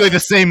 it's basically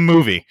the same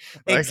movie.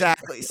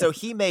 Exactly. So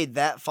he made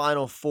that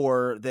Final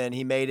Four, then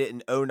he made it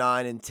in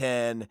 09 and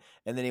 10,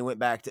 and then he went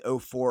back to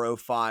 04,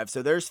 05.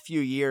 So there's a few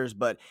years,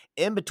 but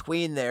in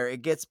between there,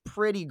 it gets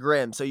pretty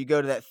grim. So you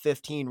go to that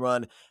 15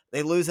 run,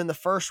 they lose in the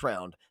first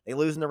round. They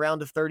lose in the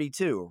round of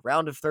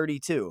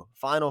 32,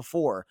 Final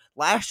Four.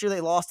 Last year, they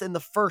lost in the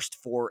first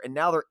 4, and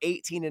now they're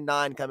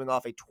 18-9 coming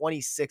off a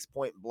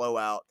 26-point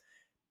blowout.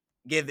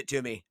 Give it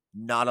to me.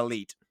 Not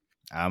elite.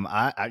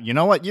 You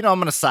know what? I'm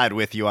going to side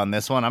with you on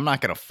this one. I'm not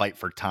going to fight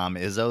for Tom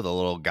Izzo, the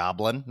little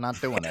goblin. Not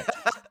doing it.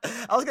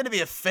 I was going to be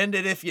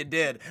offended if you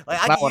did. Like,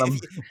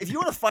 if you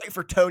want to fight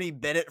for Tony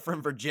Bennett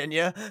from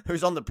Virginia,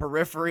 who's on the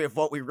periphery of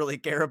what we really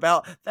care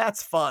about,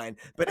 that's fine.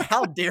 But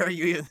how dare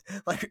you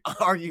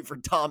argue for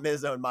Tom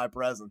Izzo in my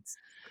presence?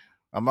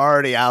 I'm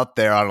already out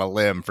there on a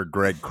limb for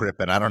Greg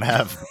Crippen. I don't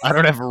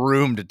have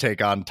room to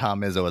take on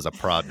Tom Izzo as a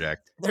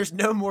project. There's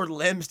no more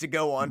limbs to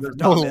go on There's for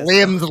Tom no Izzo.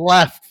 limbs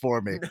left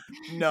for me.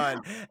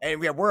 None.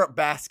 And yeah, we're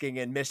basking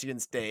in Michigan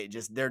State,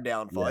 just their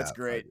downfall. It's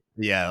great.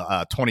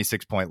 Yeah,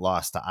 26-point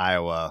loss to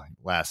Iowa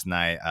last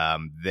night.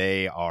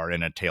 They are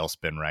in a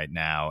tailspin right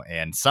now,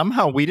 and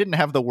somehow we didn't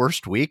have the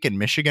worst week in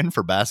Michigan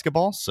for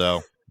basketball.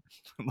 So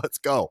let's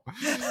go.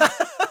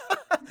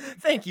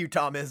 Thank you,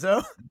 Tom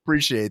Izzo.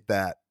 Appreciate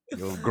that.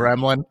 You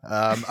gremlin.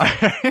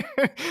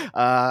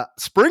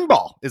 Spring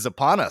ball is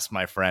upon us,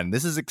 my friend.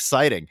 This is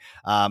exciting.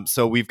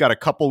 So we've got a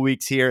couple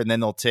weeks here, and then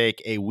they'll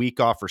take a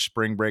week off for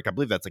spring break. I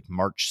believe that's like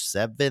March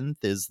 7th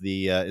is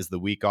the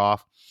week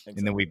off.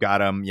 And then we've got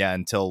them,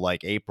 until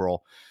like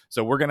April.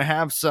 So we're gonna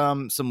have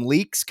some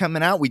leaks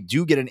coming out. We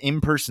do get an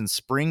in-person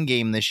spring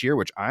game this year,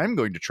 which I'm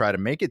going to try to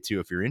make it to.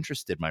 If you're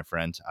interested, my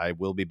friend, I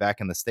will be back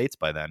in the States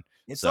by then.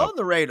 It's on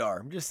the radar.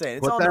 I'm just saying,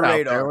 it's on the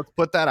radar. Let's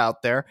put that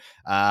out there.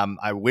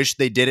 I wish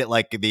they did it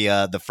like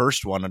the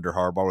first one under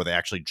Harbaugh, where they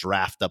actually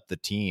draft up the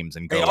teams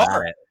and go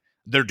at it.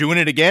 They're doing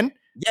it again.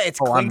 Yeah, it's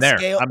I'm there.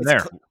 I'm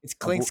there. It's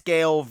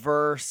Clinkscale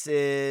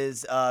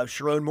versus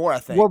Sharon Moore, I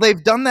think. Well,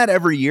 they've done that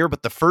every year,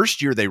 but the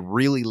first year they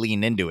really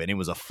leaned into it, and it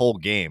was a full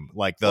game.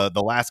 Like the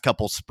last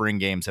couple spring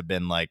games have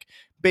been like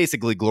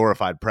basically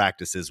glorified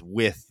practices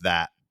with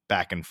that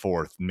back and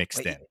forth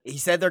mixed in. He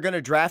said they're going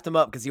to draft him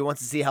up because he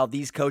wants to see how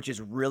these coaches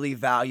really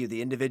value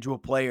the individual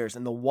players,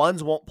 and the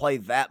ones won't play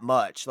that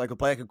much. Like, they'll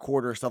play like a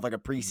quarter or stuff, like a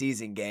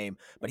preseason game,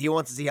 but he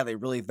wants to see how they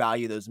really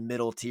value those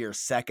middle tier,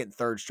 second,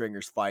 third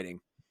stringers fighting.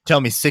 Tell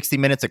me 60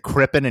 minutes of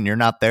Crippen and you're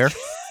not there?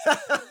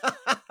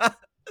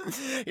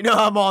 You know,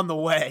 I'm on the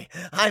way.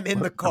 I'm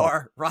in the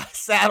car,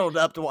 saddled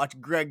up to watch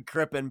Greg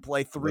Crippen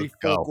play three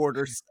full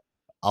quarters.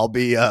 I'll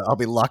be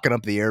locking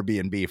up the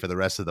Airbnb for the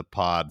rest of the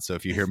pod. So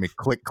if you hear me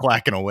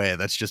clacking away,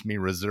 that's just me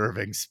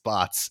reserving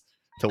spots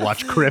to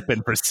watch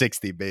Crippen for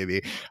 60,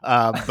 baby.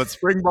 But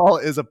spring ball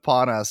is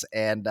upon us,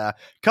 and a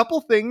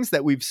couple things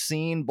that we've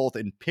seen both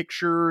in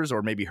pictures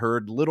or maybe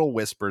heard little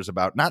whispers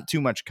about. Not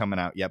too much coming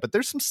out yet, but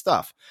there's some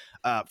stuff.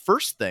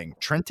 First thing,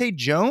 Trente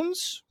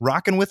Jones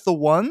rocking with the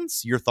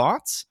ones. Your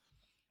thoughts?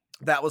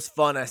 That was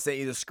fun. I sent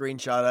you the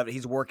screenshot of it.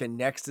 He's working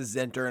next to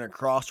Zinter, and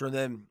across from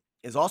them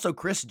is also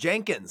Chris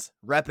Jenkins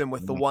repping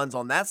with the ones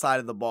on that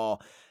side of the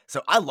ball.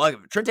 So I love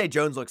it. Trente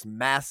Jones looks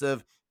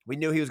massive. We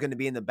knew he was going to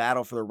be in the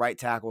battle for the right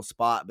tackle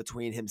spot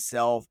between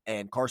himself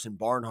and Carson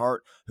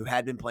Barnhart, who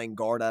had been playing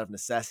guard out of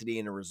necessity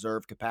in a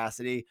reserve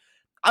capacity.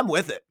 I'm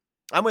with it.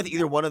 I'm with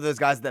either one of those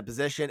guys at that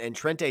position, and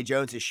Trente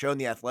Jones has shown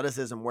the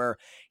athleticism where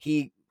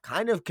he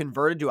kind of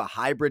converted to a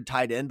hybrid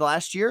tight end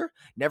last year.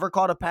 Never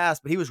caught a pass,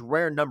 but he was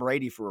rare number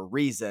 80 for a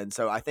reason.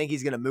 So I think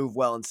he's going to move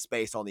well in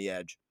space on the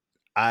edge.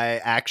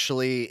 I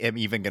actually am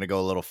even going to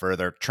go a little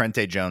further.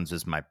 Trente Jones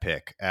is my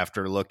pick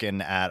after looking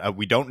at,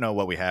 we don't know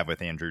what we have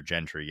with Andrew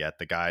Gentry yet.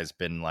 The guy's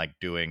been like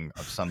doing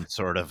some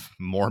sort of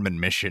Mormon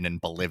mission in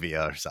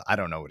Bolivia or so. I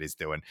don't know what he's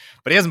doing,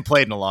 but he hasn't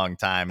played in a long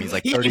time. He's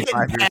like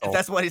 35 years old.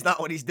 That's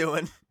not what he's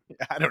doing.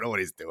 I don't know what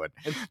he's doing,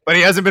 but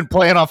he hasn't been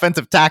playing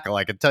offensive tackle.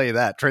 I can tell you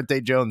that.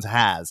 Trente Jones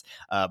has.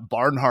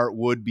 Barnhart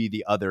would be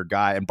the other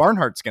guy, and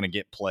Barnhart's going to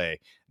get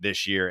play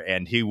this year,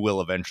 and he will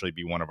eventually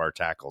be one of our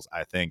tackles,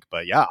 I think.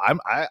 But yeah,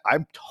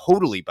 I'm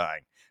totally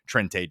buying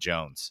Trente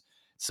Jones.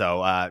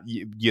 So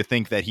you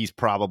think that he's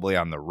probably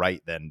on the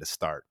right then to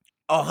start?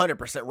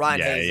 100%.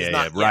 Ryan Hayes is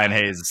not. Ryan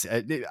Hayes.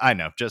 I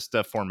know, just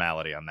a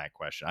formality on that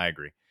question. I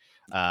agree.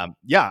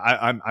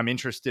 I'm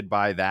interested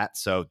by that.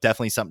 So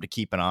definitely something to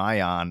keep an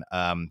eye on.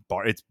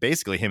 It's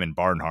basically him and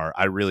Barnhart.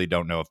 I really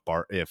don't know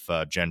if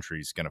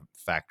Gentry's going to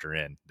factor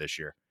in this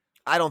year.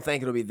 I don't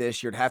think it'll be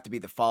this year. It'd have to be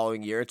the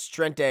following year. It's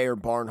Trente or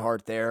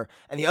Barnhart there.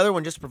 And the other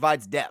one just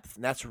provides depth.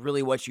 And that's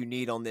really what you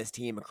need on this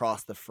team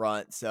across the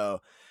front. So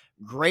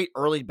great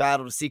early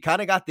battle to see.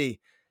 Kind of got the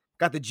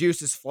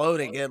juices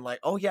floating in, like,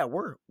 oh yeah,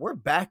 we're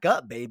back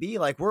up, baby.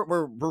 Like we're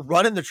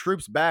running the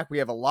troops back. We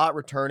have a lot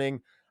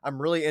returning.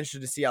 I'm really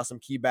interested to see how some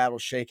key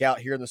battles shake out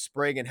here in the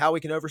spring and how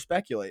we can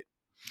over-speculate.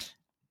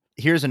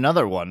 Here's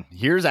another one.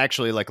 Here's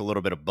actually like a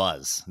little bit of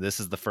buzz. This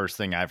is the first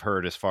thing I've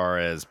heard as far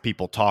as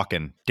people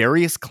talking.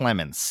 Darius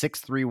Clemens,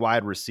 6'3"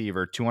 wide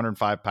receiver,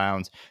 205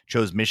 pounds,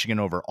 chose Michigan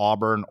over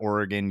Auburn,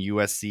 Oregon,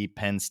 USC,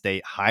 Penn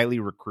State, highly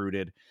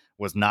recruited,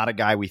 was not a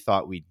guy we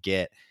thought we'd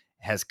get,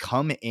 has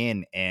come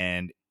in,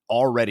 and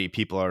already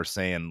people are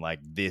saying like,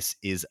 this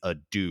is a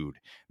dude,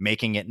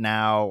 making it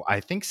now, I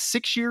think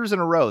 6 years in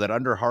a row that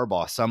under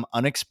Harbaugh, some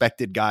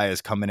unexpected guy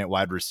has come in at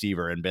wide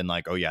receiver and been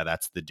like, oh yeah,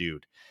 that's the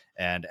dude.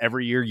 And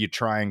every year you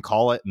try and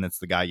call it, and it's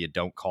the guy you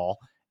don't call.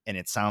 And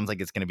it sounds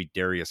like it's going to be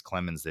Darius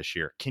Clemens this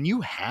year. Can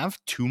you have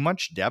too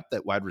much depth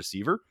at wide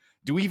receiver?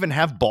 Do we even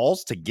have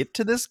balls to get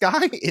to this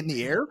guy in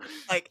the air?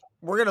 Like,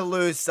 we're going to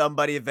lose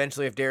somebody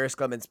eventually if Darius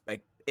Clemens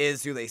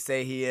is who they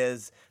say he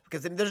is,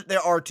 because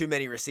there are too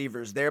many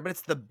receivers there, but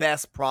it's the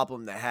best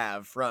problem to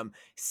have, from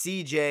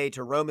CJ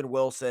to Roman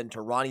Wilson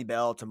to Ronnie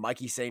Bell to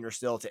Mikey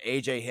Sainristil to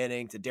AJ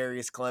Henning to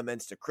Darius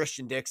Clemens to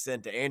Christian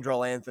Dixon to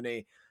Andrell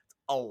Anthony.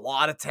 A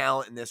lot of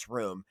talent in this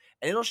room,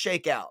 and it'll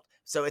shake out.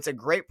 So it's a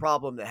great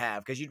problem to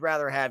have because you'd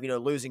rather have,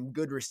 losing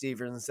good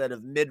receivers instead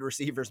of mid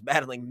receivers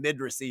battling mid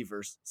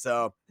receivers.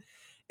 So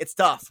it's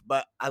tough,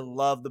 but I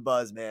love the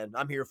buzz, man.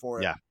 I'm here for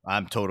it. Yeah,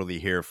 I'm totally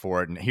here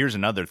for it. And here's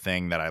another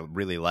thing that I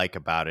really like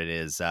about it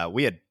is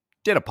we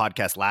did a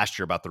podcast last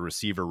year about the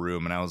receiver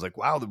room, and I was like,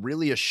 wow,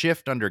 really a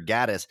shift under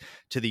Gaddis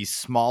to these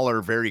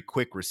smaller, very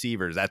quick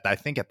receivers. I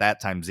think at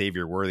that time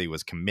Xavier Worthy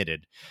was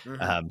committed.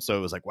 So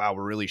it was like, wow,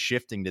 we're really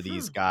shifting to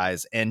these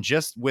guys. And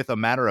just with a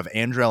matter of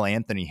Andrell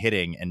Anthony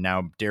hitting and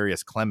now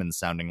Darius Clemens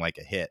sounding like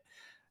a hit.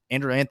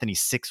 Andrell Anthony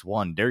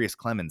 6'1", Darius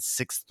Clemens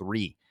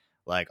 6'3".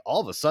 Like all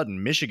of a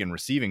sudden, Michigan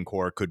receiving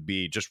corps could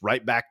be just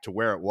right back to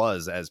where it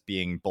was as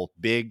being both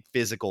big,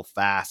 physical,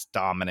 fast,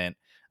 dominant.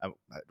 I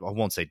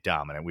won't say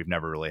dominant. We've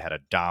never really had a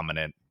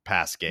dominant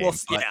pass game. We'll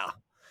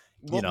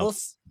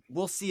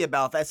see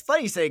about that. It's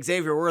funny you say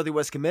Xavier Worthy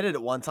was committed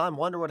at one time.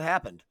 Wonder what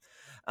happened.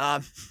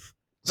 But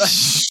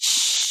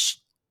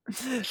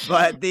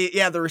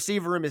the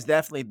receiver room is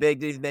definitely big.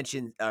 Did you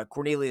mention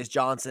Cornelius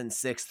Johnson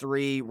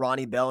 6'3",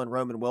 Ronnie Bell and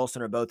Roman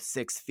Wilson are both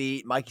 6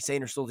 feet. Mikey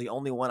Sainristil is the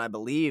only one I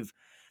believe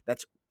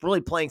that's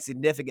really playing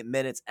significant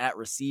minutes at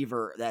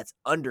receiver that's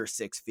under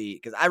 6 feet,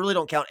 because I really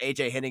don't count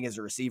AJ Henning as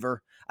a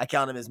receiver. I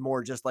count him as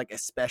more just like a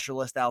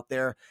specialist out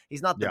there.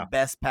 He's not the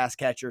best pass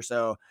catcher,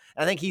 so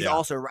I think he's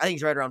I think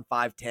he's right around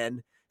 5'10".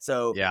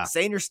 So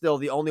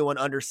Sainristil the only one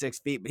under 6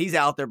 feet, but he's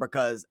out there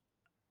because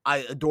I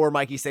adore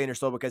Mikey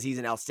Sainristil because he's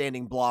an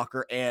outstanding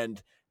blocker and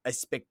a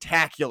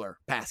spectacular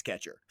pass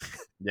catcher.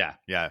 Yeah.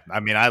 I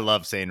mean, I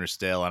love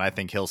Sainristil, and I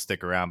think he'll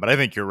stick around. But I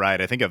think you're right.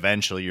 I think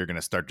eventually you're going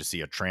to start to see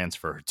a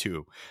transfer or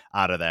two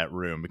out of that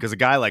room, because a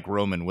guy like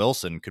Roman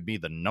Wilson could be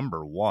the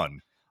number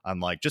one on,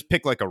 like, just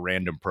pick like a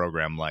random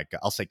program, like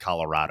I'll say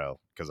Colorado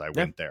because I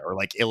went there, or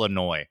like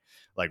Illinois.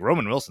 Like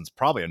Roman Wilson's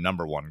probably a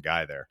number one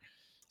guy there.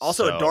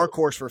 Also a dark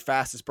horse for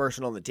fastest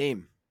person on the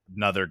team.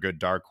 Another good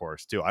dark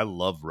horse too. I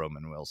love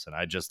Roman Wilson.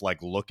 I just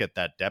like look at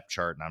that depth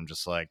chart and I'm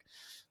just like,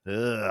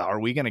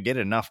 are we going to get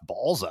enough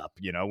balls up,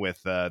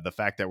 with the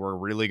fact that we're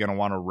really going to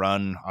want to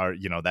run our,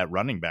 that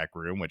running back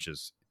room, which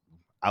is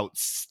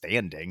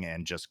outstanding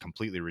and just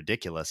completely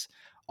ridiculous.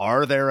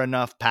 Are there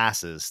enough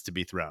passes to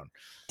be thrown?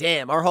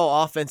 Damn, our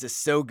whole offense is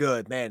so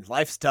good, man.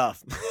 Life's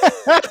tough.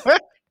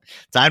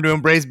 Time to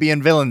embrace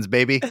being villains,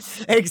 baby.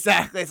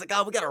 Exactly. It's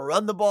like, we got to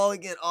run the ball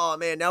again. Oh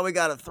man, now we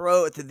got to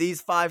throw it to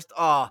these five.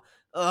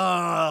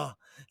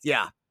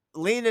 Yeah.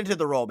 Lean into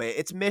the role, man.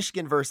 It's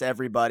Michigan versus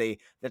everybody.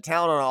 The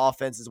talent on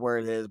offense is where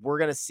it is. We're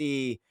going to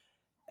see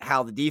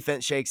how the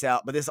defense shakes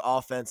out, but this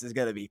offense is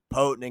going to be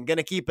potent and going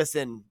to keep us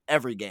in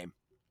every game.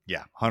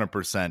 Yeah,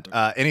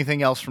 100%.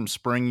 Anything else from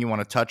spring you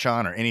want to touch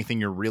on, or anything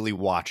you're really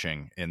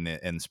watching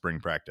in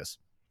spring practice?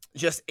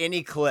 Just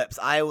any clips.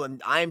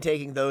 I'm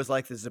taking those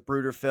like the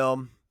Zapruder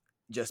film,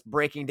 just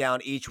breaking down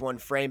each one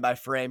frame by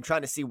frame,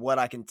 trying to see what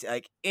I can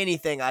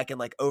anything I can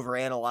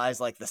overanalyze,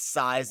 like the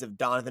size of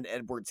Donovan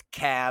Edwards'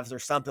 calves or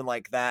something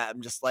like that.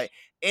 I'm just like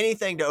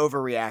anything to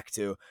overreact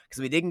to, because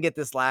we didn't get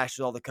this last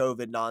year with all the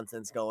COVID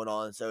nonsense going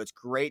on. So it's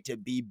great to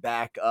be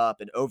back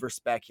up and over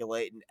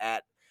speculating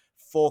at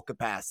full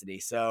capacity.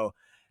 So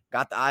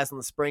got the eyes on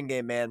the spring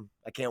game, man.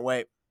 I can't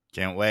wait.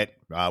 Can't wait.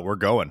 We're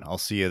going. I'll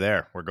see you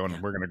there. We're going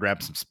to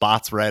grab some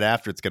spots right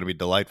after. It's going to be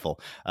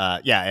delightful.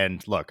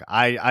 And look,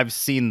 I've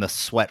seen the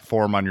sweat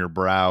form on your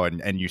brow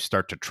and you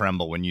start to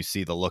tremble when you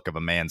see the look of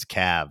a man's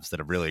calves that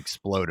have really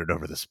exploded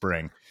over the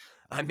spring.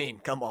 I mean,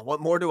 come on. What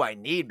more do I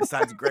need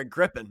besides Greg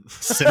Crippen?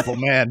 Simple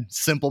man.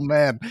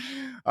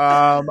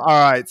 All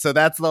right. So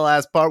that's the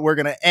last part. We're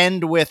going to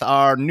end with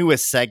our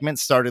newest segment,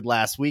 started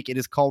last week. It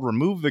is called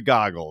Remove the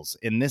Goggles.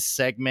 In this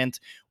segment,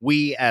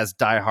 we as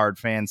diehard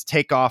fans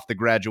take off the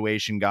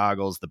graduation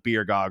goggles, the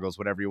beer goggles,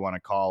 whatever you want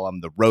to call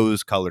them, the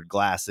rose-colored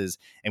glasses,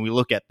 and we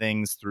look at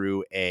things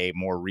through a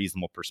more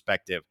reasonable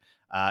perspective.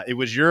 It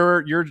was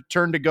your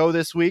turn to go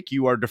this week.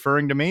 You are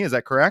deferring to me. Is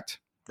that correct?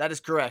 That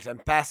is correct. I'm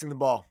passing the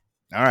ball.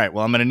 All right.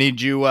 Well, I'm going to need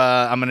you.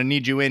 I'm going to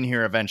need you in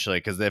here eventually,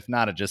 because if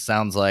not, it just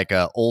sounds like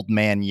an old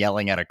man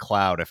yelling at a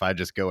cloud if I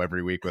just go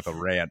every week with a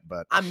rant.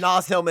 But I'm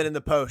Nas Hillman in the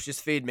post.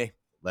 Just feed me.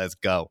 Let's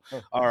go.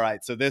 All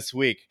right. So this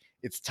week,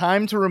 it's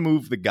time to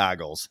remove the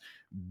goggles.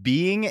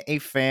 Being a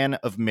fan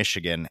of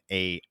Michigan,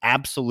 a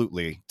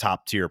absolutely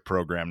top tier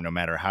program, no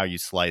matter how you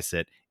slice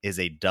it, is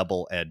a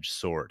double-edged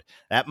sword.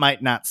 That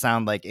might not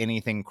sound like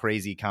anything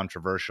crazy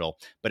controversial,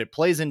 but it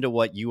plays into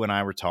what you and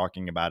I were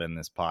talking about in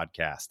this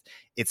podcast.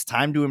 It's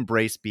time to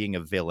embrace being a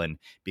villain,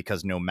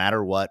 because no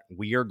matter what,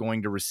 we are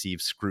going to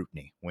receive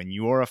scrutiny. When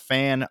you are a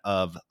fan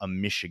of a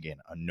Michigan,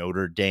 a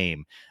Notre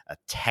Dame, a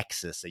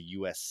Texas, a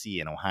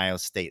USC, an Ohio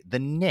State, the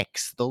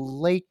Knicks, the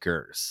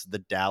Lakers, the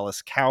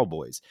Dallas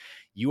Cowboys,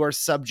 you are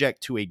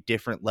subject to a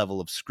different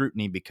level of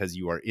scrutiny because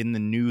you are in the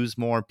news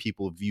more.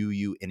 People view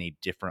you in a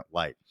different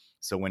light.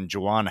 So when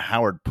Juwan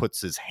Howard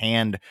puts his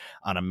hand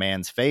on a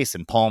man's face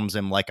and palms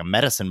him like a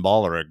medicine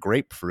ball or a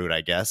grapefruit,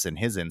 I guess, in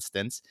his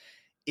instance,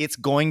 it's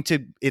going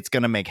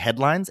to make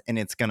headlines, and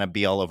it's going to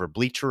be all over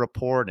Bleacher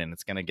Report, and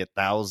it's going to get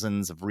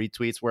thousands of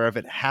retweets. Where if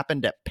it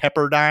happened at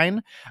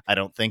Pepperdine, I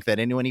don't think that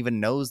anyone even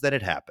knows that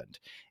it happened.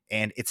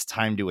 And it's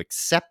time to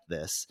accept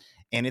this,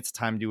 and it's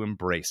time to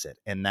embrace it.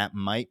 And that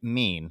might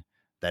mean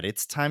that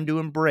it's time to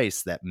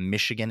embrace that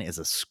Michigan is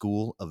a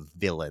school of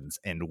villains,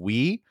 and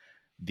we,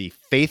 the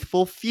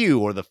faithful few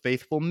or the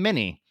faithful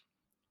many,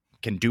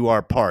 can do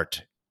our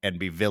part and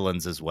be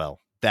villains as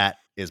well. That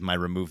is my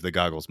remove the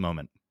goggles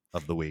moment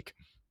of the week.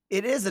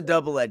 It is a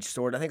double-edged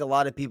sword. I think a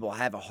lot of people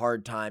have a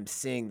hard time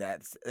seeing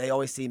that. They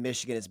always see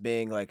Michigan as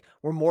being like,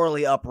 we're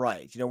morally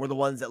upright. You know, we're the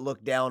ones that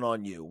look down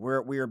on you.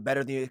 We are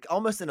better than you.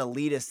 Almost an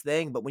elitist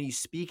thing, but when you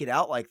speak it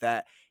out like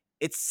that,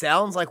 it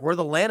sounds like we're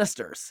the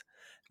Lannisters.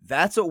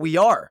 That's what we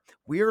are.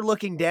 We're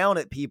looking down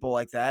at people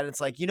like that. And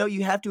it's like,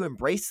 you have to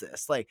embrace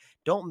this. Like,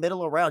 don't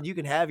middle around. You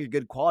can have your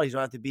good qualities. You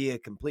don't have to be a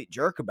complete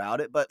jerk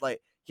about it. But like,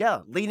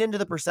 yeah, lean into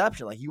the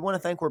perception. Like, you want to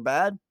think we're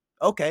bad?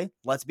 Okay,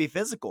 let's be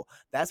physical.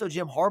 That's what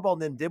Jim Harbaugh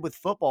and them did with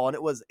football, and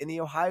it was in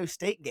the Ohio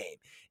State game.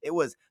 It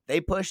was,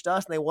 they pushed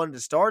us and they wanted to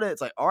start it.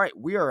 It's like, all right,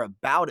 we are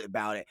about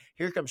it.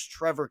 Here comes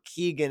Trevor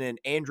Keegan and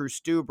Andrew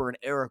Stuber and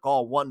Eric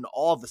All wanting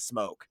all the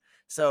smoke.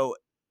 So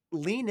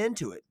lean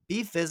into it.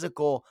 Be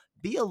physical.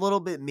 Be a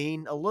little bit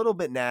mean, a little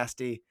bit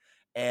nasty,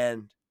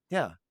 and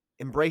yeah,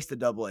 embrace the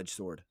double-edged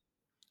sword.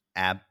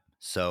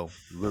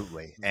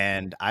 Absolutely.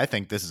 And I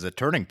think this is a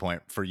turning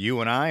point for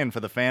you and I and for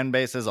the fan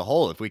base as a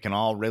whole. If we can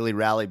all really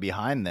rally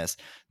behind this,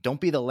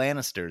 don't be the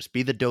Lannisters,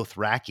 be the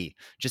Dothraki.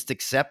 Just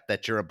accept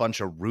that you're a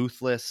bunch of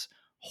ruthless,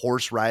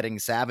 horse-riding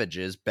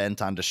savages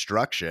bent on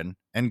destruction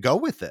and go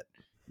with it.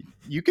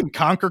 You can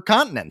conquer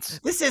continents.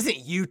 This isn't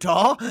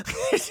Utah.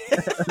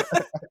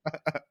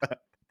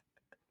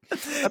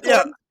 That's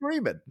what I'm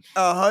screaming.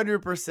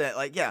 100%.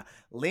 Like, yeah,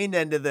 lean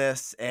into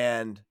this,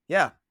 and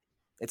yeah,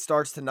 it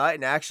starts tonight,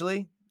 and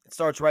actually, it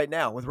starts right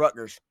now with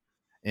Rutgers.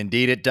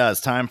 Indeed, it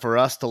does. Time for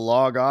us to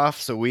log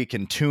off so we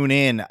can tune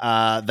in.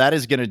 That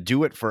is going to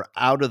do it for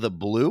Out of the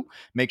Blue.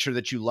 Make sure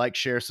that you like,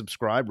 share,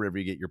 subscribe wherever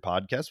you get your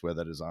podcasts,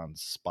 whether that is on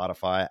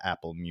Spotify,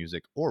 Apple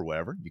Music, or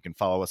wherever. You can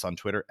follow us on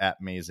Twitter at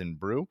Maize and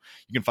Brew.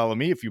 You can follow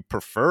me if you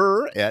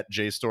prefer at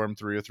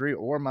JStorm303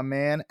 or my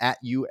man at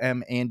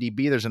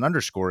UMAndyB. There's an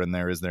underscore in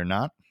there, is there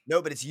not?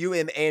 No, but it's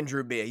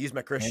Andrew B. I use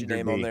my Christian Andrew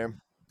name B. on there.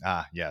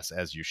 Ah, yes,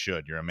 as you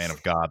should. You're a man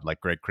of God like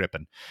Greg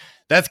Crippen.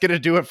 That's going to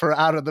do it for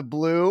Out of the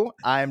Blue.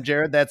 I'm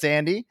Jared. That's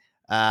Andy.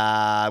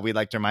 We'd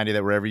like to remind you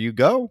that wherever you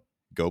go,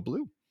 go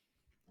blue.